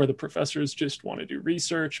reputation where the professors just want to do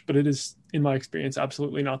research, but it is, in my experience,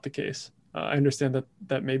 absolutely not the case. I understand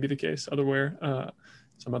that may be the case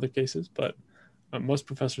some other cases, but most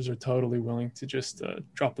professors are totally willing to just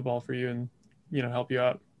drop the ball for you and help you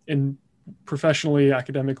out in professionally,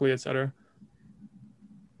 academically, etc.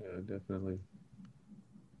 Yeah, definitely.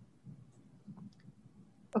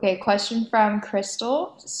 Okay, question from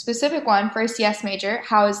Crystal. Specific one for a CS major.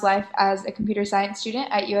 How is life as a computer science student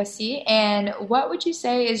at USC? And what would you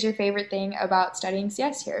say is your favorite thing about studying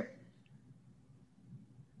CS here?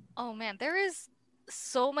 Oh man, there is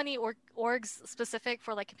so many orgs specific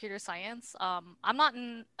for like computer science. I'm not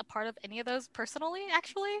in a part of any of those personally,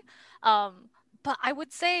 actually. But I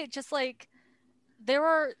would say just like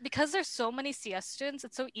because there's so many CS students,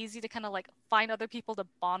 it's so easy to kind of like find other people to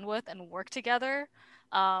bond with and work together.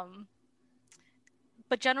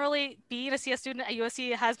 But generally, being a CS student at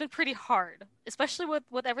USC has been pretty hard, especially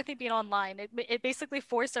with everything being online. It basically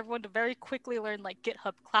forced everyone to very quickly learn like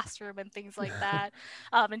GitHub Classroom and things like that,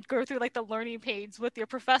 and go through like the learning page with your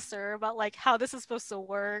professor about like how this is supposed to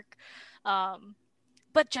work.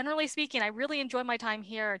 But generally speaking, I really enjoy my time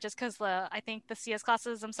here just because I think the CS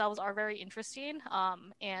classes themselves are very interesting,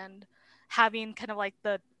 and having kind of like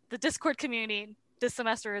the Discord community this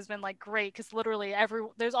semester has been like great because literally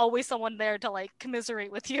there's always someone there to like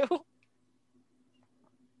commiserate with you.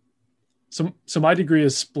 So my degree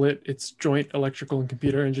is split. It's joint electrical and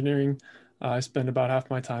computer engineering. I spend about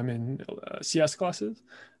half my time in CS classes.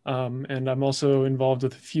 And I'm also involved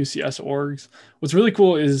with a few CS orgs. What's really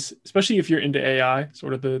cool is, especially if you're into AI,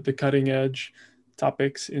 sort of the cutting edge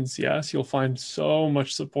topics in CS, you'll find so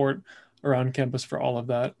much support around campus for all of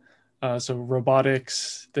that. So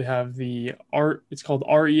robotics, they have it's called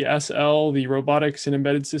RESL, the Robotics and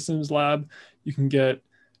Embedded Systems Lab. You can get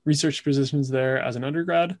research positions there as an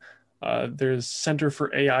undergrad. There's Center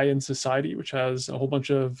for AI in Society, which has a whole bunch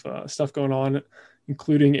of stuff going on,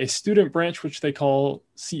 including a student branch, which they call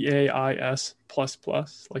CAIS++,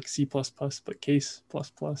 like C++, but case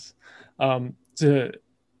plus.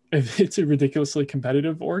 It's a ridiculously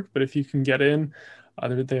competitive org, but if you can get in,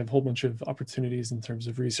 they have a whole bunch of opportunities in terms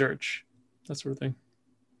of research, that sort of thing.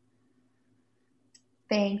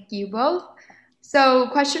 Thank you both. So,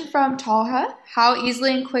 question from Talha. How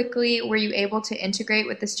easily and quickly were you able to integrate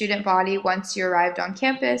with the student body once you arrived on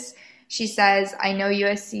campus? She says, I know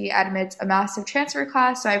USC admits a massive transfer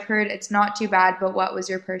class, so I've heard it's not too bad, but what was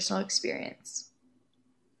your personal experience?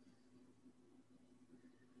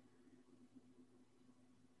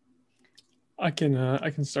 I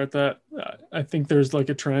can start that. I think there's like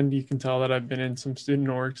a trend. You can tell that I've been in some student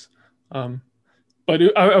orgs, but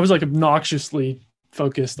I was like obnoxiously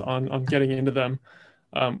focused on getting into them.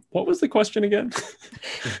 What was the question again?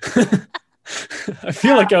 I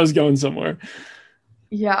feel like I was going somewhere.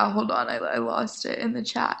 Yeah, hold on. I lost it in the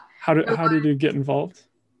chat. How did you get involved?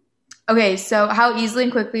 Okay, so how easily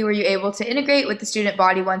and quickly were you able to integrate with the student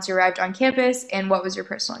body once you arrived on campus, and what was your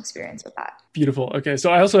personal experience with that? Beautiful. Okay,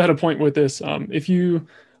 so I also had a point with this. A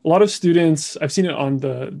lot of students, I've seen it on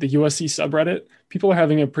the USC subreddit, people are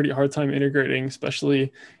having a pretty hard time integrating,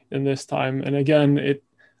 especially in this time. And again,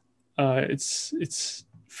 it's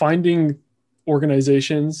finding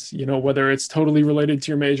organizations, whether it's totally related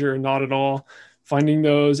to your major or not at all, finding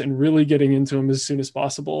those and really getting into them as soon as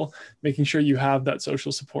possible, making sure you have that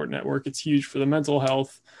social support network. It's huge for the mental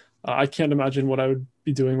health. I can't imagine what I would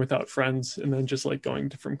be doing without friends, and then just like going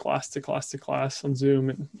from class to class to class on Zoom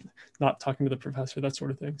and not talking to the professor, that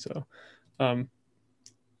sort of thing. So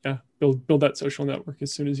build that social network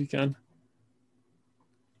as soon as you can.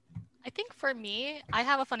 I think for me, I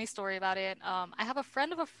have a funny story about it. I have a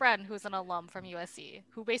friend of a friend who's an alum from USC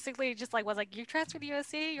who basically just was like, you transferred to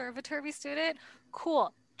USC? You're a Viterbi student?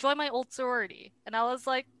 Cool. Join my old sorority. And I was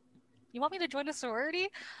like, you want me to join a sorority?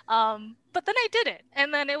 But then I did it.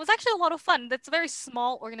 And then it was actually a lot of fun. It's a very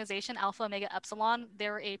small organization, Alpha Omega Epsilon.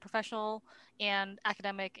 They're a professional and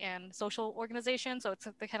academic and social organization. So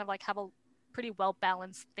they kind of like have a pretty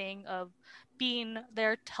well-balanced thing of being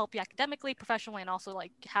there to help you academically, professionally, and also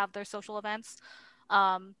like have their social events.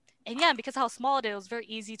 And yeah, because of how small it is, it was very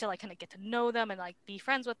easy to like kind of get to know them and like be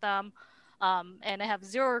friends with them. And I have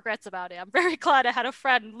zero regrets about it. I'm very glad I had a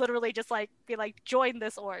friend literally just like be like, join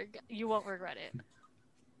this org. You won't regret it.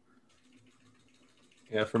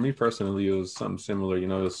 Yeah, for me personally, it was something similar. It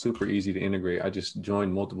was super easy to integrate. I just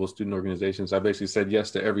joined multiple student organizations. I basically said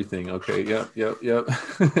yes to everything. Okay, yep.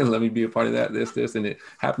 Let me be a part of that, this. And it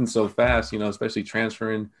happened so fast, especially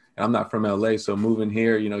transferring. And I'm not from LA, so moving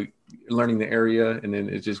here, learning the area, and then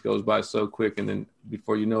it just goes by so quick. And then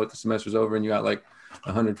before you know it, the semester's over and you got like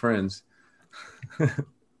 100 friends.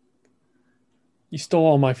 You stole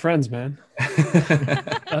all my friends, man.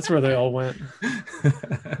 That's where they all went.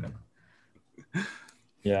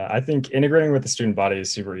 Yeah, I think integrating with the student body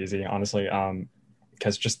is super easy, honestly,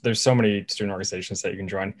 because just there's so many student organizations that you can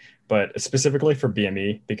join. But specifically for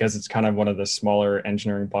BME, because it's kind of one of the smaller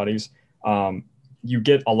engineering bodies, you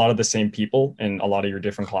get a lot of the same people in a lot of your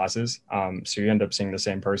different classes. So you end up seeing the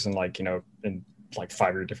same person, in like 5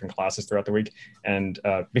 of your different classes throughout the week. And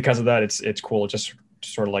because of that, it's cool just to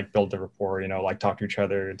sort of like build the rapport, like talk to each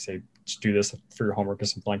other and say, just do this for your homework or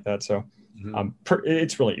something like that. So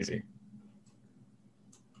it's really easy.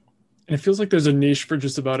 And it feels like there's a niche for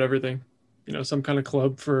just about everything, some kind of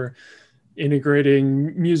club for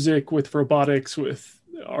integrating music with robotics, with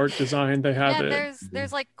art design. They have it.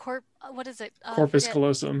 There's like what is it? Corpus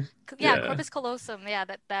Callosum. Yeah, Corpus Callosum. Yeah,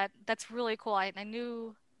 that's really cool. I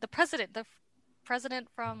knew the president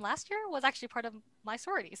from last year was actually part of my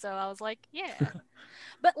sorority, so I was like, yeah.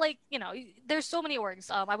 But there's so many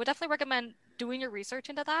orgs. I would definitely recommend doing your research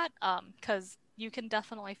into that, because you can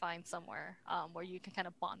definitely find somewhere where you can kind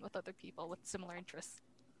of bond with other people with similar interests.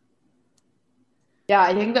 Yeah,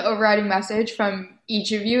 I think the overriding message from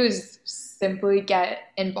each of you is simply get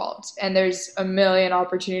involved. And there's a million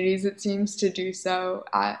opportunities, it seems, to do so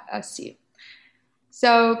at SC.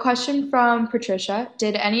 So, question from Patricia.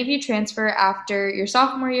 Did any of you transfer after your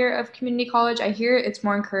sophomore year of community college? I hear it's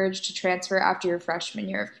more encouraged to transfer after your freshman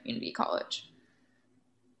year of community college.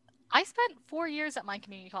 I spent 4 years at my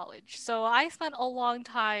community college, so I spent a long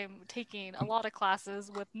time taking a lot of classes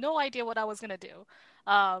with no idea what I was going to do.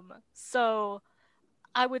 So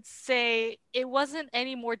I would say it wasn't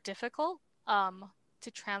any more difficult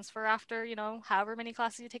to transfer after, however many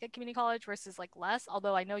classes you take at community college versus like less,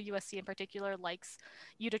 although I know USC in particular likes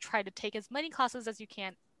you to try to take as many classes as you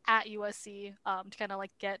can at USC to kind of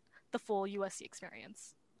like get the full USC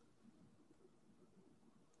experience.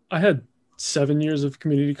 I had 7 years of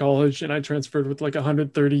community college, and I transferred with like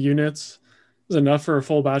 130 units. It was enough for a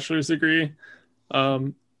full bachelor's degree.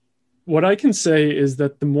 What I can say is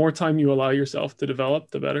that the more time you allow yourself to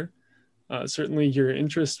develop, the better. Certainly your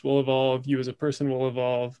interests will evolve. You as a person will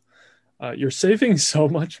evolve. You're saving so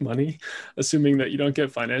much money, assuming that you don't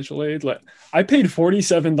get financial aid. Like, I paid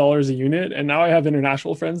 $47 a unit, and now I have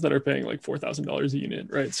international friends that are paying like $4,000 a unit,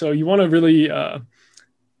 right? So you want to really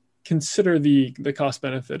consider the cost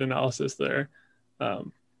benefit analysis there.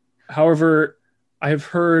 However, I have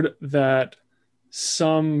heard that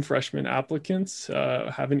some freshman applicants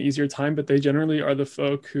have an easier time, but they generally are the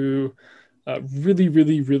folk who really,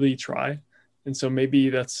 really, really try. And so maybe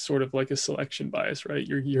that's sort of like a selection bias, right?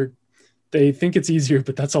 They think it's easier,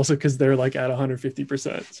 but that's also because they're like at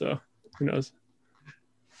 150%. So who knows?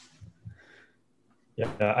 Yeah,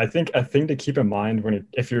 I think a thing to keep in mind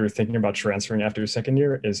if you're thinking about transferring after your second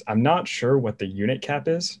year is I'm not sure what the unit cap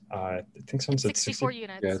is. I think someone said 64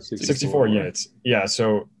 units. Yeah, 64 units. Yeah,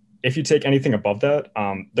 so if you take anything above that,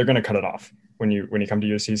 they're going to cut it off when you come to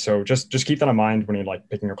USC. So just keep that in mind when you're like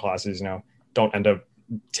picking your classes. You know, don't end up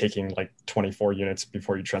taking like 24 units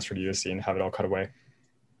before you transfer to USC and have it all cut away.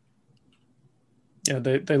 Yeah,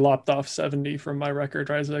 they lopped off 70 from my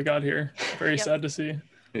record right as I got here. Very sad to see.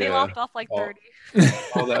 They lopped off like 30.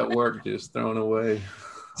 All that work just thrown away.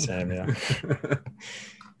 Same, yeah.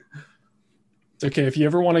 It's okay. If you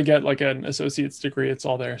ever want to get like an associate's degree, it's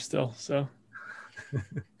all there still. So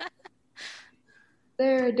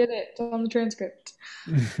There, I did it. It's on the transcript.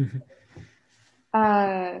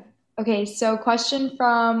 Okay, so question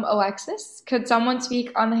from Alexis. Could someone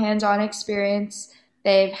speak on the hands-on experience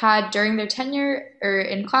they've had during their tenure or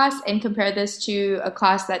in class and compare this to a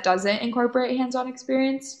class that doesn't incorporate hands-on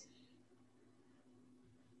experience?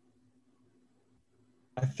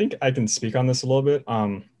 I think I can speak on this a little bit.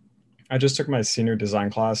 I just took my senior design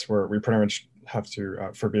class where we pretty much have to,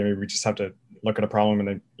 for BME, we just have to look at a problem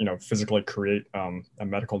and then, physically create a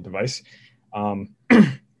medical device.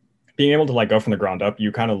 Being able to like go from the ground up,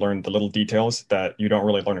 you kind of learn the little details that you don't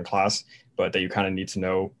really learn in class, but that you kind of need to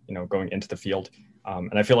know, going into the field.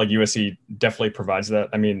 And I feel like USC definitely provides that.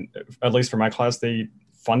 I mean, at least for my class, they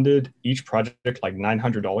funded each project like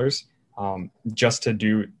 $900 just to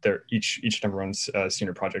do each and everyone's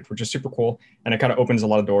senior project, which is super cool. And it kind of opens a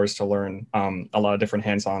lot of doors to learn a lot of different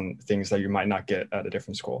hands-on things that you might not get at a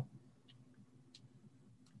different school.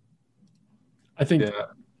 I think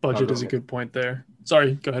budget is a good point there.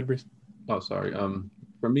 Sorry, go ahead, Bruce. Oh, sorry.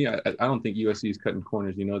 For me, I don't think USC is cutting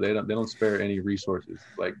corners. They don't spare any resources.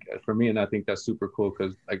 Like for me, and I think that's super cool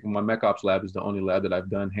because like my Mech Ops lab is the only lab that I've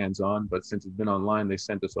done hands-on. But since it's been online, they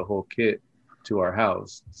sent us a whole kit to our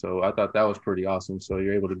house. So I thought that was pretty awesome. So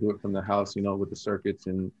you're able to do it from the house, with the circuits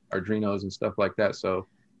and Arduinos and stuff like that. So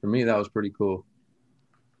for me, that was pretty cool.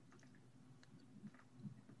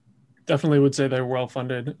 Definitely would say they're well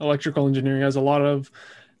funded. Electrical engineering has a lot of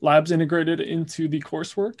labs integrated into the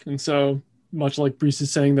coursework. And so much like Brees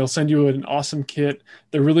is saying, they'll send you an awesome kit.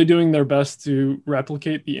 They're really doing their best to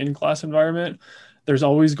replicate the in-class environment. There's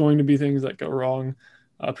always going to be things that go wrong,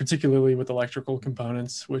 particularly with electrical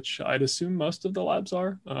components, which I'd assume most of the labs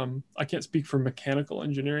are. I can't speak for mechanical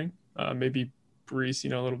engineering. Maybe Brees,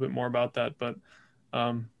 a little bit more about that. But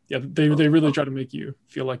they really try to make you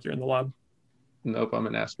feel like you're in the lab. Nope, I'm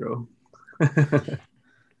an astro.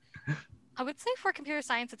 I would say for computer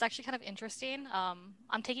science, it's actually kind of interesting.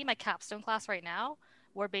 I'm taking my capstone class right now,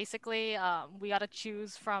 where basically we got to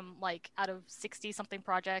choose from like out of 60 something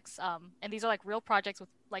projects. And these are like real projects with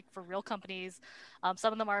like for real companies.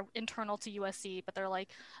 Some of them are internal to USC, but they're like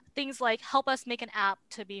things like help us make an app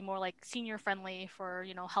to be more like senior friendly for,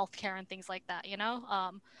 healthcare and things like that,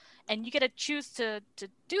 and you get to choose to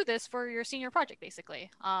do this for your senior project,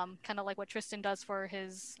 basically. Kind of like what Tristan does for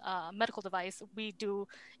his medical device. We do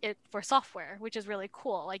it for software, which is really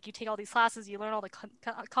cool. Like you take all these classes, you learn all the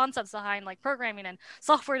concepts behind like programming and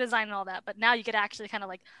software design and all that. But now you get to actually kind of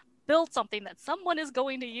like build something that someone is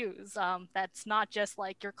going to use. That's not just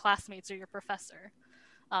like your classmates or your professor.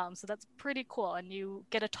 So that's pretty cool. And you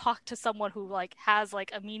get to talk to someone who like has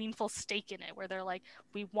like a meaningful stake in it, where they're like,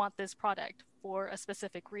 we want this product for a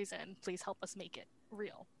specific reason. Please help us make it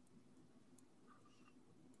real.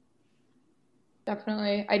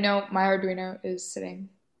 Definitely. I know my Arduino is sitting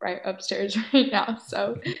right upstairs right now,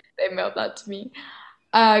 so they mailed that to me.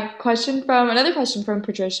 Another question from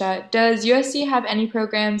Patricia. Does USC have any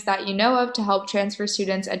programs that you know of to help transfer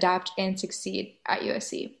students adapt and succeed at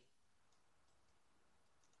USC?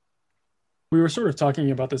 We were sort of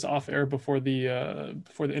talking about this off air before the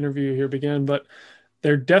interview here began, but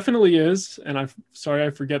there definitely is, and I'm sorry I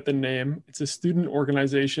forget the name. It's a student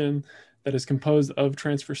organization that is composed of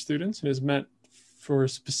transfer students and is meant for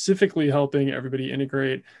specifically helping everybody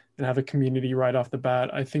integrate and have a community right off the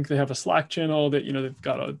bat. I think they have a Slack channel that, they've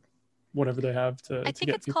got a whatever they have to I think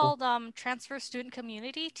get it's people. called Transfer Student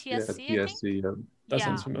Community, TSC. Yeah, I think. TSC. Yeah. That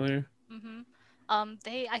sounds familiar. Mm-hmm.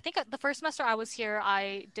 I think the first semester I was here,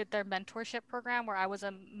 I did their mentorship program where I was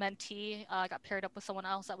a mentee. I got paired up with someone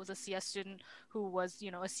else that was a CS student who was,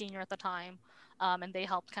 a senior at the time. And they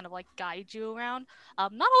helped kind of like guide you around.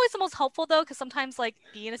 Not always the most helpful though, because sometimes like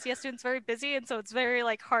being a CS student is very busy, and so it's very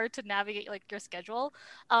like hard to navigate like your schedule.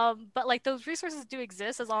 But like those resources do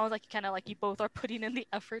exist as long as like you kind of like you both are putting in the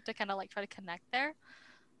effort to kind of like try to connect there.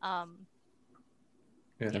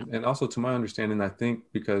 Yeah. And also to my understanding, I think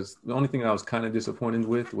because the only thing I was kind of disappointed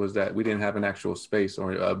with was that we didn't have an actual space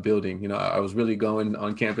or a building. I was really going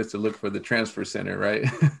on campus to look for the transfer center, right?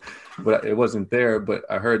 But it wasn't there. But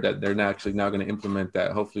I heard that they're actually now going to implement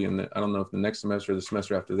that. Hopefully, I don't know if the next semester or the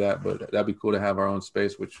semester after that, but that'd be cool to have our own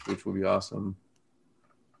space, which would be awesome.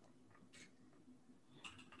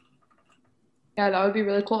 Yeah, that would be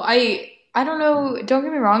really cool. I don't know, don't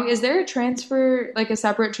get me wrong, is there a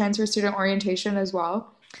separate transfer student orientation as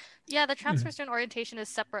well? Yeah, the transfer student orientation is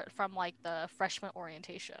separate from like the freshman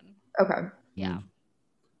orientation. Okay. Yeah.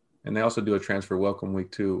 And they also do a transfer welcome week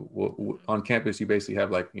too. On campus, you basically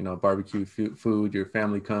have like, barbecue food, your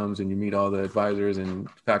family comes and you meet all the advisors and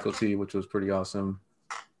faculty, which was pretty awesome.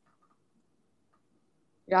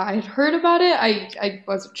 Yeah, I had heard about it. I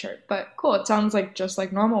wasn't sure, but cool. It sounds like just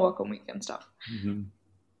like normal welcome week and stuff. Mm-hmm.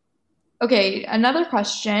 Okay, another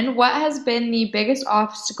question. What has been the biggest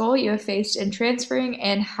obstacle you have faced in transferring,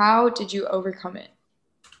 and how did you overcome it?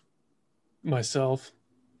 Myself.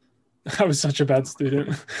 I was such a bad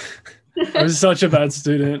student.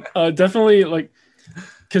 Definitely like,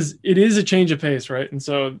 because it is a change of pace, right? And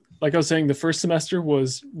so, like I was saying, the first semester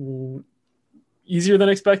was easier than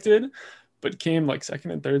expected, but came like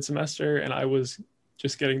second and third semester, and I was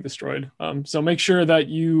just getting destroyed. So make sure that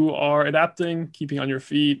you are adapting, keeping on your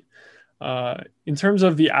feet. In terms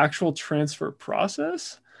of the actual transfer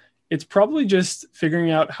process, it's probably just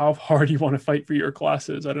figuring out how hard you want to fight for your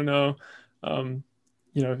classes. I don't know.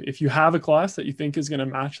 If you have a class that you think is going to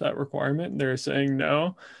match that requirement and they're saying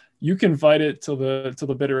no, you can fight it till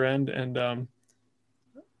the bitter end. And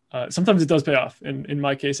sometimes it does pay off. And in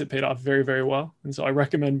my case, it paid off very, very well. And so I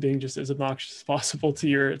recommend being just as obnoxious as possible to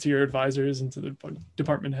your advisors and to the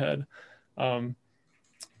department head.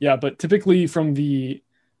 But typically from the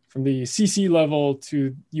CC level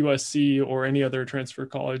to USC or any other transfer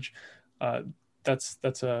college, that's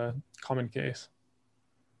a common case.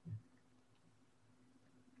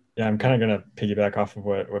 Yeah, I'm kind of going to piggyback off of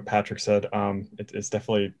what Patrick said. It's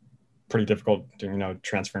definitely pretty difficult,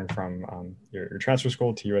 transferring from your transfer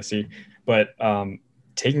school to USC, but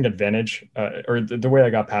taking advantage, or the way I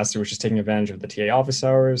got past it was just taking advantage of the TA office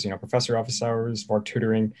hours, professor office hours, VARC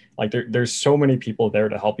tutoring. Like there's so many people there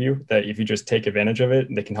to help you that if you just take advantage of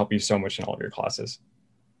it, they can help you so much in all of your classes.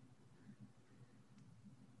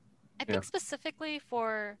 I think specifically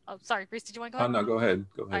for, sorry, Reese, did you want to go ahead? Oh, no, go ahead.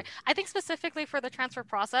 Right. I think specifically for the transfer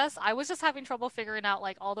process, I was just having trouble figuring out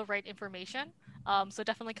like all the right information. So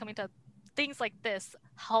definitely coming to things like this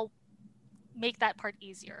help make that part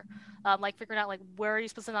easier. Like figuring out like where are you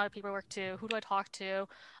supposed to send out paperwork to, who do I talk to,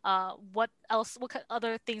 what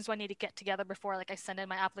other things do I need to get together before like I send in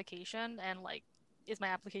my application, and like is my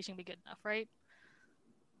application be good enough, right?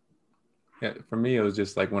 Yeah, for me it was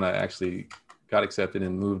just like when I actually got accepted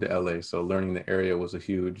and moved to LA. So learning the area was a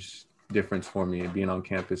huge difference for me, and being on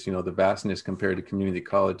campus, the vastness compared to community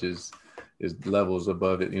colleges is levels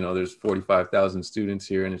above it. There's 45,000 students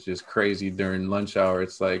here, and it's just crazy during lunch hour.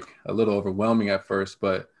 It's like a little overwhelming at first,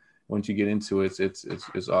 but once you get into it,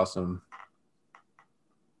 it's awesome.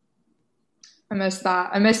 I miss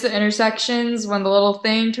that. I miss the intersections when the little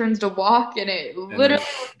thing turns to walk and it literally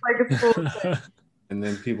looks like a full thing. And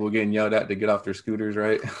then people getting yelled at to get off their scooters,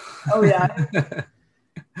 right? Oh, yeah.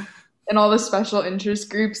 And all the special interest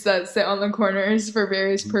groups that sit on the corners for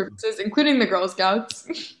various purposes, including the Girl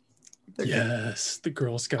Scouts. Yes, the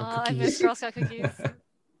Girl Scout cookies. I miss Girl Scout cookies.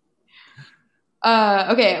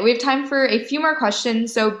 Okay, we have time for a few more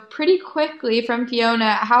questions. So pretty quickly from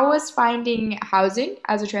Fiona, how was finding housing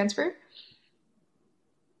as a transfer?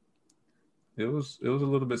 It was a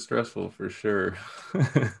little bit stressful for sure.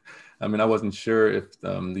 I mean, I wasn't sure if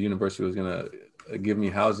the university was going to give me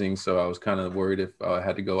housing, so I was kind of worried if I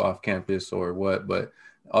had to go off campus or what. But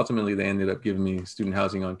ultimately, they ended up giving me student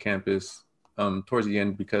housing on campus towards the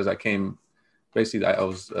end, because I came, basically, I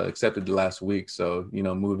was accepted the last week. So,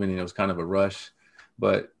 moving, it was kind of a rush.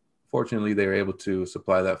 But fortunately, they were able to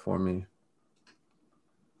supply that for me.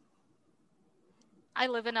 I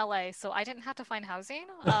live in LA, so I didn't have to find housing.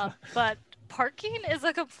 But parking is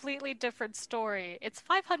a completely different story. It's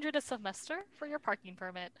 $500 a semester for your parking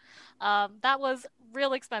permit. That was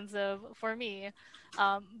real expensive for me.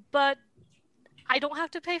 But I don't have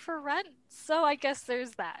to pay for rent, so I guess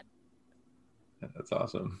there's that. That's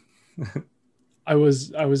awesome. I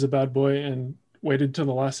was a bad boy and waited till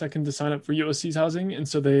the last second to sign up for USC's housing, and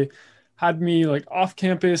so they had me like off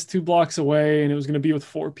campus 2 blocks away, and it was going to be with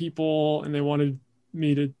 4 people, and they wanted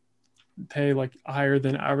me to pay like higher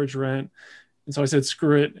than average rent. And so I said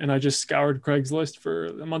screw it, and I just scoured Craigslist for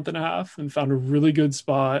a month and a half and found a really good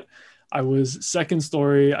spot. I was second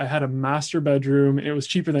story. I had a master bedroom, and it was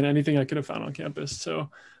cheaper than anything I could have found on campus. So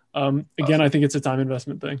again, awesome. I think it's a time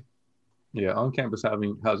investment thing. Yeah, on-campus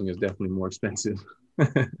housing is definitely more expensive.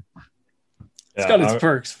 It's got its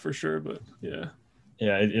perks for sure, but yeah.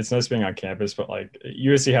 Yeah, it's nice being on campus, but like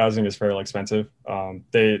USC housing is fairly expensive.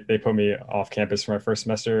 They put me off campus for my first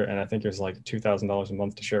semester, and I think it was like $2,000 a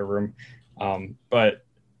month to share a room. But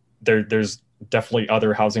there's definitely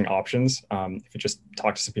other housing options. If you just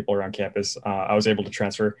talk to some people around campus, I was able to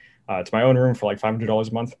transfer to my own room for like $500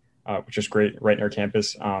 a month, which is great, right near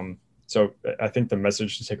campus. So I think the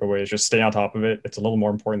message to take away is just stay on top of it. It's a little more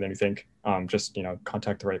important than you think. Just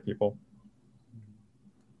contact the right people.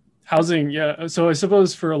 Housing, yeah. So I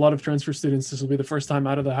suppose for a lot of transfer students, this will be the first time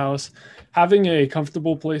out of the house. Having a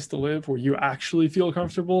comfortable place to live where you actually feel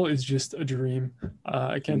comfortable is just a dream.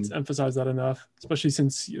 I can't emphasize that enough, especially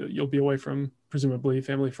since you'll be away from presumably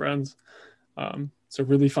family, friends. So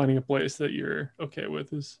really finding a place that you're okay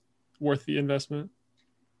with is worth the investment.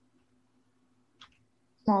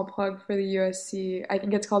 Small plug for the USC. I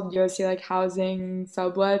think it's called USC like Housing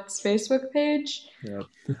Sublets Facebook page. Yeah,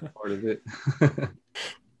 part of it.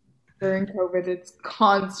 During COVID, it's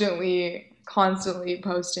constantly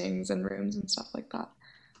postings and rooms and stuff like that.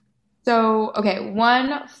 So, okay,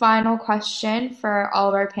 one final question for all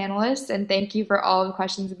of our panelists, and thank you for all the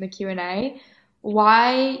questions in the Q&A.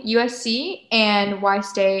 Why USC, and why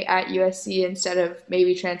stay at USC instead of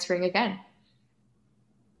maybe transferring again?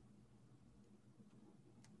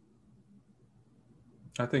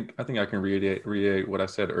 I think I can reiterate what I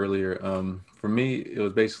said earlier. For me, it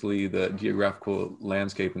was basically the geographical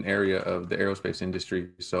landscape and area of the aerospace industry.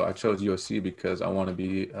 So I chose USC because I want to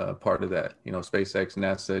be part of that. SpaceX,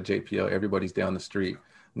 NASA, JPL, everybody's down the street.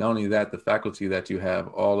 Not only that, the faculty that you have,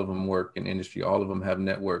 all of them work in industry. All of them have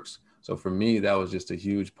networks. So for me, that was just a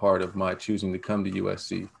huge part of my choosing to come to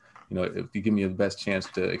USC. If you give me the best chance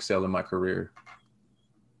to excel in my career.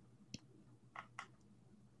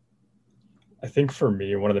 I think for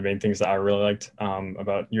me, one of the main things that I really liked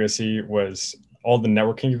about USC was all the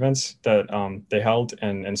networking events that they held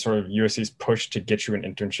and sort of USC's push to get you an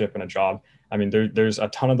internship and a job. I mean, there's a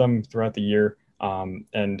ton of them throughout the year.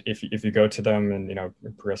 And if you go to them and,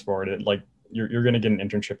 progress forward, you're going to get an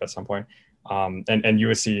internship at some point. And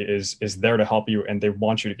USC is there to help you, and they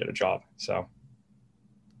want you to get a job. So.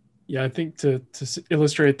 Yeah, I think to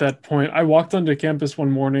illustrate that point, I walked onto campus one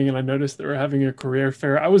morning and I noticed they were having a career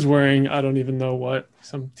fair. I was wearing, I don't even know what,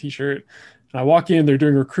 some t-shirt. And I walk in, they're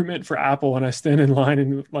doing recruitment for Apple, and I stand in line,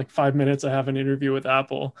 and in like 5 minutes, I have an interview with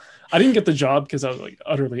Apple. I didn't get the job because I was like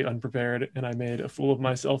utterly unprepared, and I made a fool of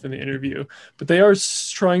myself in the interview. But they are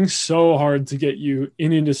trying so hard to get you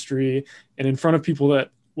in industry and in front of people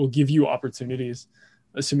that will give you opportunities,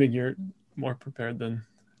 assuming you're more prepared than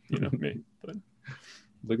me. But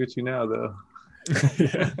look at you now, though.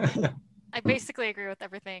 I basically agree with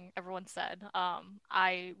everything everyone said.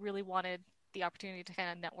 I really wanted the opportunity to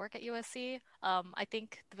kind of network at USC. I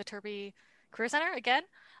think the Viterbi Career Center, again,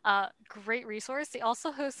 great resource. They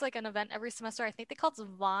also host like an event every semester. I think they call it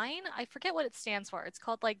VINE. I forget what it stands for. It's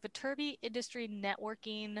called like Viterbi Industry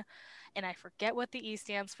Networking, and I forget what the E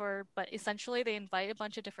stands for, but essentially they invite a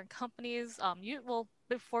bunch of different companies.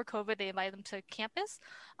 Before COVID, they invited them to campus,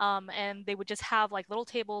 and they would just have like little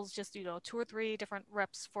tables, just 2 or 3 different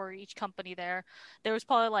reps for each company there. There was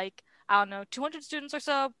probably like, I don't know, 200 students or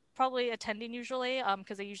so probably attending usually,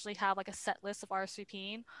 because they usually have like a set list of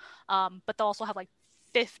RSVPing, but they'll also have like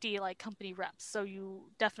 50 like company reps, so you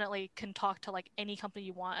definitely can talk to like any company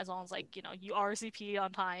you want as long as like you RSVP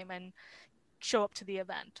on time and show up to the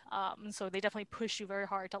event. And so they definitely push you very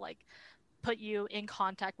hard to like put you in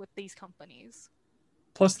contact with these companies.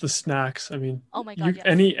 Plus the snacks. I mean, oh my God, yes.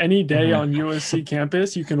 any day on USC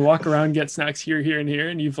campus, you can walk around, get snacks here, and here,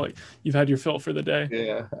 and you've had your fill for the day.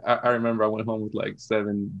 Yeah, I remember I went home with like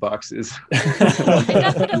 7 boxes. I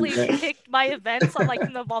definitely picked my events on like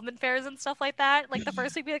involvement fairs and stuff like that. Like the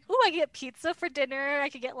first week, be like, "Ooh, I get pizza for dinner. I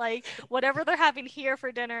could get like whatever they're having here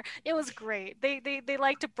for dinner." It was great. They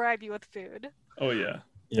like to bribe you with food. Oh yeah,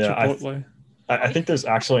 yeah. Chipotle. I think there's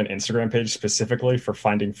actually an Instagram page specifically for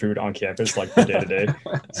finding food on campus, like the day to day.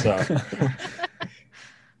 So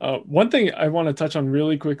one thing I want to touch on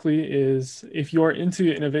really quickly is if you're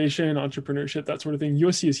into innovation, entrepreneurship, that sort of thing,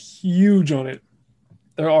 USC is huge on it.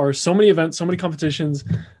 There are so many events, so many competitions,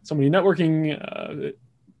 so many networking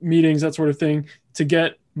meetings, that sort of thing, to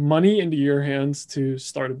get money into your hands to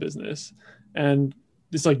start a business. And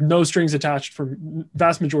it's like no strings attached for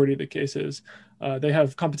vast majority of the cases. They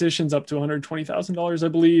have competitions up to $120,000, I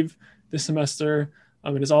believe, this semester.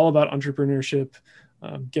 And it's all about entrepreneurship,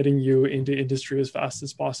 getting you into industry as fast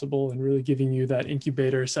as possible and really giving you that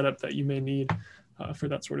incubator setup that you may need for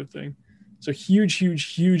that sort of thing. So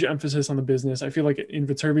huge emphasis on the business. I feel like in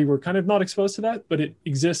Viterbi, we're kind of not exposed to that, but it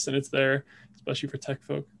exists and it's there, especially for tech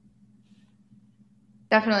folk.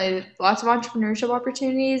 Definitely lots of entrepreneurship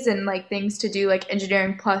opportunities and like things to do like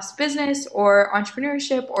engineering plus business or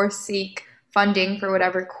entrepreneurship or seek funding for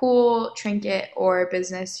whatever cool trinket or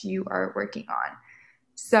business you are working on.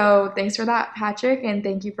 So thanks for that, Patrick, and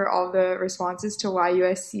thank you for all the responses to why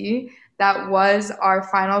USC. That was our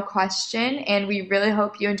final question, and we really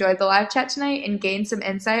hope you enjoyed the live chat tonight and gained some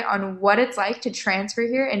insight on what it's like to transfer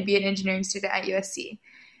here and be an engineering student at USC.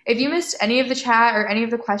 If you missed any of the chat or any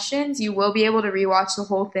of the questions, you will be able to rewatch the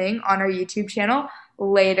whole thing on our YouTube channel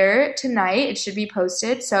later tonight. It should be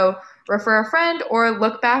posted, so refer a friend or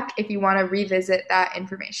look back if you want to revisit that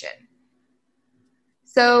information.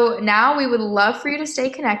 So now we would love for you to stay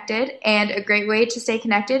connected, and a great way to stay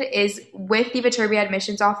connected is with the Viterbi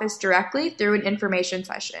admissions office directly through an information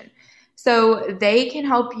session. So they can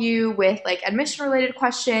help you with like admission related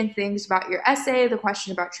questions, things about your essay, the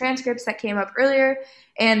question about transcripts that came up earlier,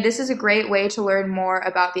 and this is a great way to learn more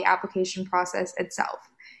about the application process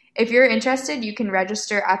itself. If you're interested, you can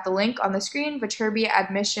register at the link on the screen,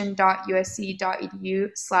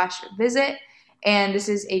 viterbiadmission.usc.edu/visit. And this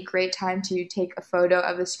is a great time to take a photo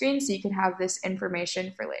of the screen so you can have this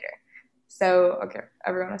information for later. So, okay,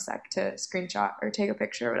 everyone a sec to screenshot or take a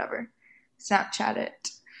picture or whatever. Snapchat it.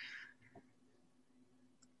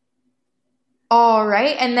 All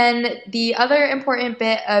right, and then the other important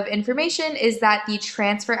bit of information is that the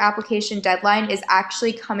transfer application deadline is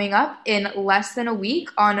actually coming up in less than a week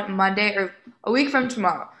on Monday, or a week from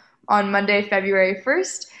tomorrow, on Monday, February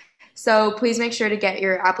 1st. So please make sure to get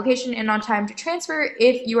your application in on time to transfer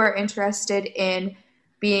if you are interested in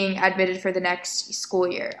being admitted for the next school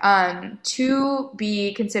year. To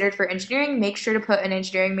be considered for engineering, make sure to put an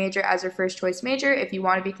engineering major as your first choice major if you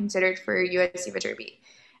want to be considered for USC Viterbi.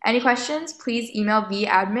 Any questions, please email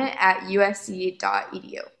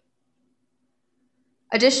vadmin@usc.edu.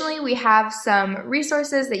 Additionally, we have some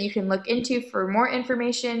resources that you can look into for more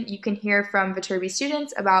information. You can hear from Viterbi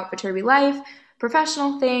students about Viterbi life,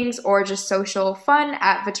 professional things, or just social fun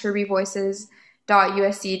at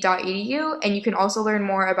viterbivoices.usc.edu. And you can also learn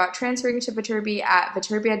more about transferring to Viterbi at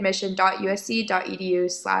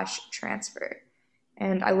viterbiadmission.usc.edu/transfer.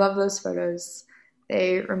 And I love those photos.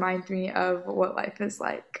 They remind me of what life is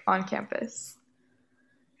like on campus.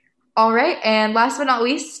 All right, and last but not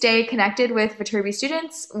least, stay connected with Viterbi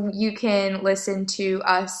students. You can listen to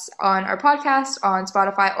us on our podcast on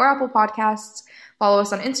Spotify or Apple Podcasts. Follow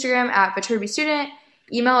us on Instagram at Viterbi Student.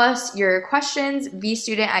 Email us your questions,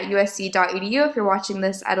 vstudent@usc.edu if you're watching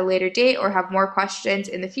this at a later date or have more questions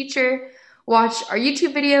in the future. Watch our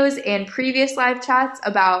YouTube videos and previous live chats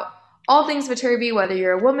about all things Viterbi, whether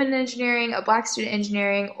you're a woman in engineering, a Black student in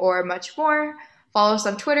engineering, or much more. Follow us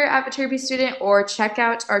on Twitter at Viterbi Student, or check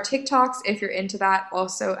out our TikToks if you're into that,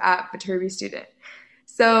 also at Viterbi Student.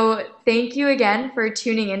 So thank you again for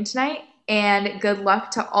tuning in tonight, and good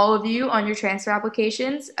luck to all of you on your transfer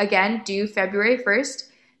applications. Again, due February 1st.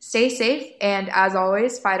 Stay safe, and as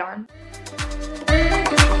always, fight on.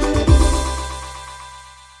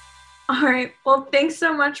 All right. Well, thanks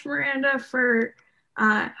so much, Miranda, for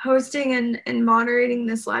hosting and moderating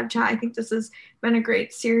this live chat. I think this has been a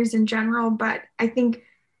great series in general, but I think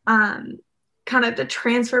kind of the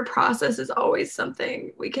transfer process is always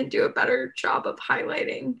something we can do a better job of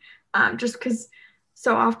highlighting, just because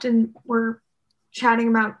so often we're chatting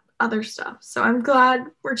about other stuff. So I'm glad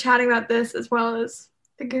we're chatting about this as well as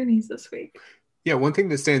the Goonies this week. Yeah, one thing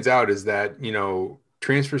that stands out is that, you know,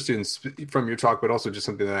 transfer students, from your talk, but also just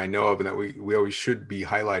something that I know of and that we always should be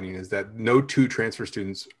highlighting, is that no two transfer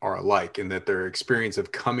students are alike, and that their experience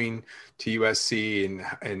of coming to USC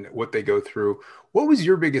and what they go through. What was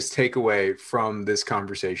your biggest takeaway from this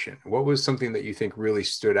conversation? What was something that you think really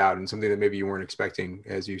stood out and something that maybe you weren't expecting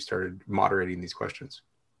as you started moderating these questions?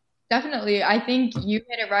 Definitely. I think you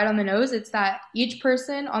hit it right on the nose. It's that each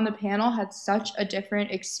person on the panel had such a different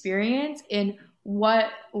experience in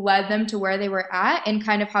what led them to where they were at and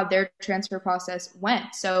kind of how their transfer process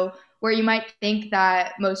went. So where you might think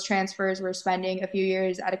that most transfers were spending a few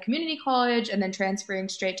years at a community college and then transferring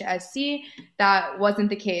straight to SC, that wasn't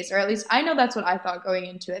the case. Or at least I know that's what I thought going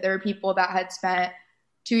into it. There were people that had spent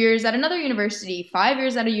 2 years at another university, 5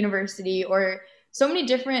 years at a university, or so many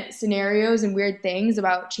different scenarios and weird things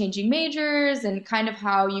about changing majors and kind of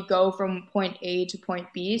how you go from point A to point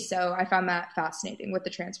B. So I found that fascinating with the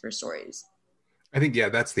transfer stories. I think, yeah,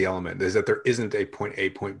 that's the element, is that there isn't a point A,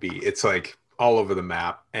 point B. It's like all over the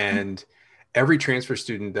map. And every transfer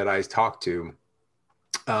student that I talk to,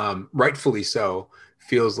 rightfully so,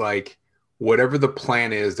 feels like whatever the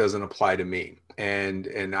plan is doesn't apply to me.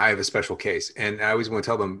 And I have a special case. And I always want to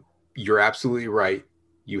tell them, you're absolutely right.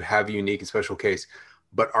 You have a unique and special case,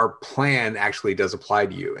 but our plan actually does apply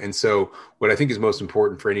to you. And so what I think is most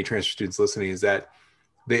important for any transfer students listening is that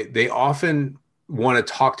they often want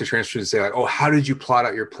to talk to transfer students and say like, oh, how did you plot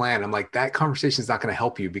out your plan? I'm like, that conversation is not going to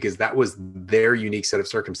help you because that was their unique set of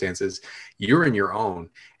circumstances. You're in your own.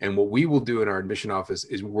 And what we will do in our admission office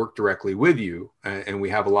is work directly with you. And we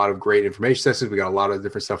have a lot of great information sessions. We got a lot of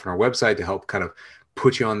different stuff on our website to help kind of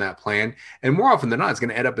put you on that plan. And more often than not, it's going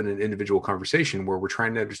to end up in an individual conversation where we're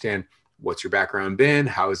trying to understand what's your background been,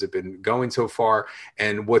 how has it been going so far,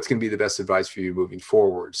 and what's going to be the best advice for you moving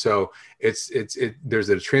forward. So there's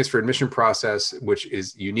a transfer admission process, which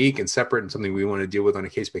is unique and separate and something we want to deal with on a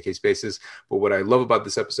case-by-case basis. But what I love about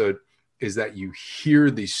this episode is that you hear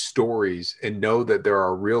these stories and know that there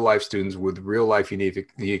are real life students with real life unique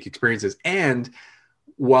experiences. And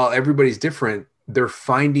while everybody's different, they're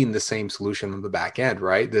finding the same solution on the back end,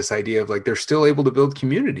 right? This idea of like, they're still able to build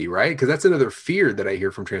community, right? Because that's another fear that I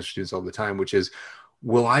hear from transfer students all the time, which is,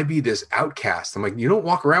 will I be this outcast? I'm like, you don't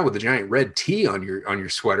walk around with a giant red T on your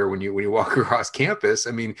sweater when you walk across campus.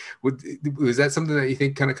 I mean, is that something that you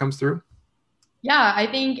think kind of comes through? Yeah, I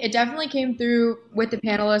think it definitely came through with the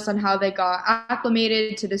panelists on how they got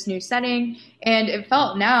acclimated to this new setting. And it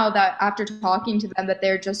felt now that after talking to them that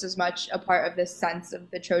they're just as much a part of this sense of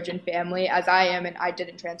the Trojan family as I am. And I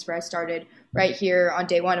didn't transfer. I started right here on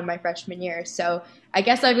day one of my freshman year. So I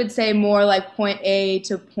guess I would say more like point A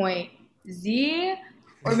to point Z,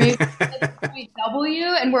 or maybe point W.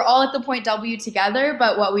 And we're all at the point W together.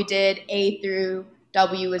 But what we did A through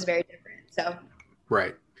W was very different. So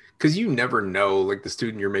right. Because you never know, like the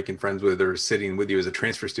student you're making friends with or sitting with you as a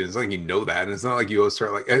transfer student, it's not like you know that. And it's not like you always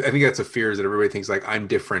start like, I think that's a fear, is that everybody thinks like I'm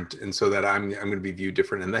different. And so that I'm going to be viewed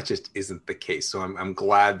different. And that just isn't the case. So I'm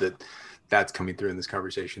glad that that's coming through in this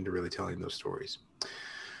conversation to really telling those stories.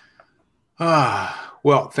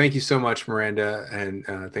 Well, thank you so much, Miranda. And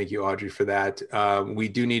thank you, Audrey, for that. We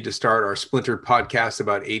do need to start our splintered podcast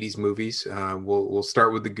about 80s movies. We'll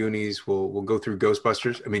start with the Goonies. We'll go through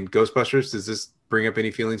Ghostbusters. Ghostbusters, does this bring up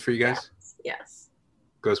any feelings for you guys? Yes.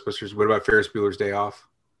 Ghostbusters. What about Ferris Bueller's Day Off?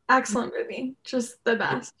 Excellent movie. Just the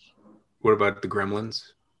best. What about the Gremlins?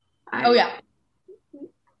 Oh, yeah.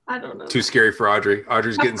 I don't know. Too scary for Audrey.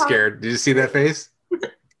 Audrey's getting scared. Did you see that face?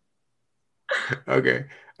 Okay.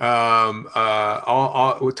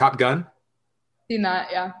 All Top Gun? Seen that,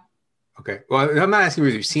 yeah. Okay. Well, I'm not asking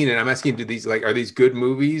whether you've seen it. I'm asking, are these good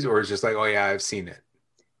movies, or is it just like, oh yeah, I've seen it?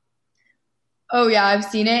 Oh yeah, I've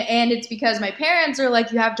seen it. And it's because my parents are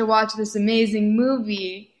like, you have to watch this amazing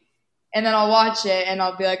movie. And then I'll watch it and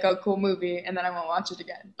I'll be like, oh, cool movie. And then I won't watch it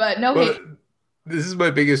again. But no hate. This is my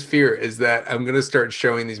biggest fear, is that I'm going to start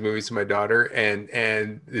showing these movies to my daughter and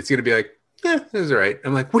it's going to be like, yeah, that's all right.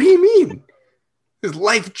 I'm like, what do you mean? It's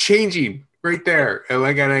life changing right there. And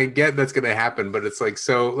I get that's going to happen, but it's like,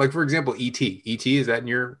 so like, for example, E.T. E.T., is that in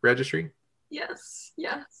your registry? Yes.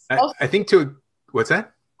 Yes. I think what's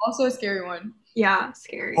that? Also a scary one. Yeah.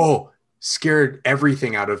 Scary. Oh, scared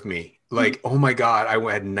everything out of me. Like, oh my God,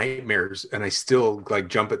 I had nightmares and I still like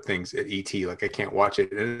jump at things at E.T. Like I can't watch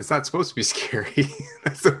it. And it's not supposed to be scary.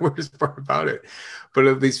 That's the worst part about it.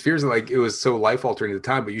 But these fears, like it was so life altering at the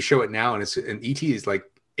time, but you show it now and E.T. is like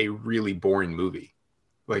a really boring movie,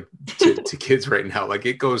 like to kids right now. Like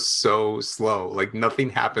it goes so slow, like nothing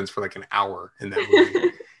happens for like an hour in that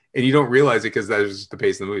movie. And you don't realize it because that was just the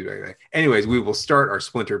pace of the movie back then. Anyways, we will start our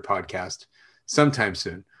Splintered podcast sometime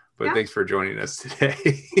soon. But thanks for joining us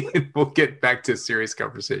today. We'll get back to serious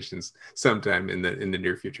conversations sometime in the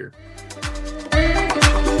near future.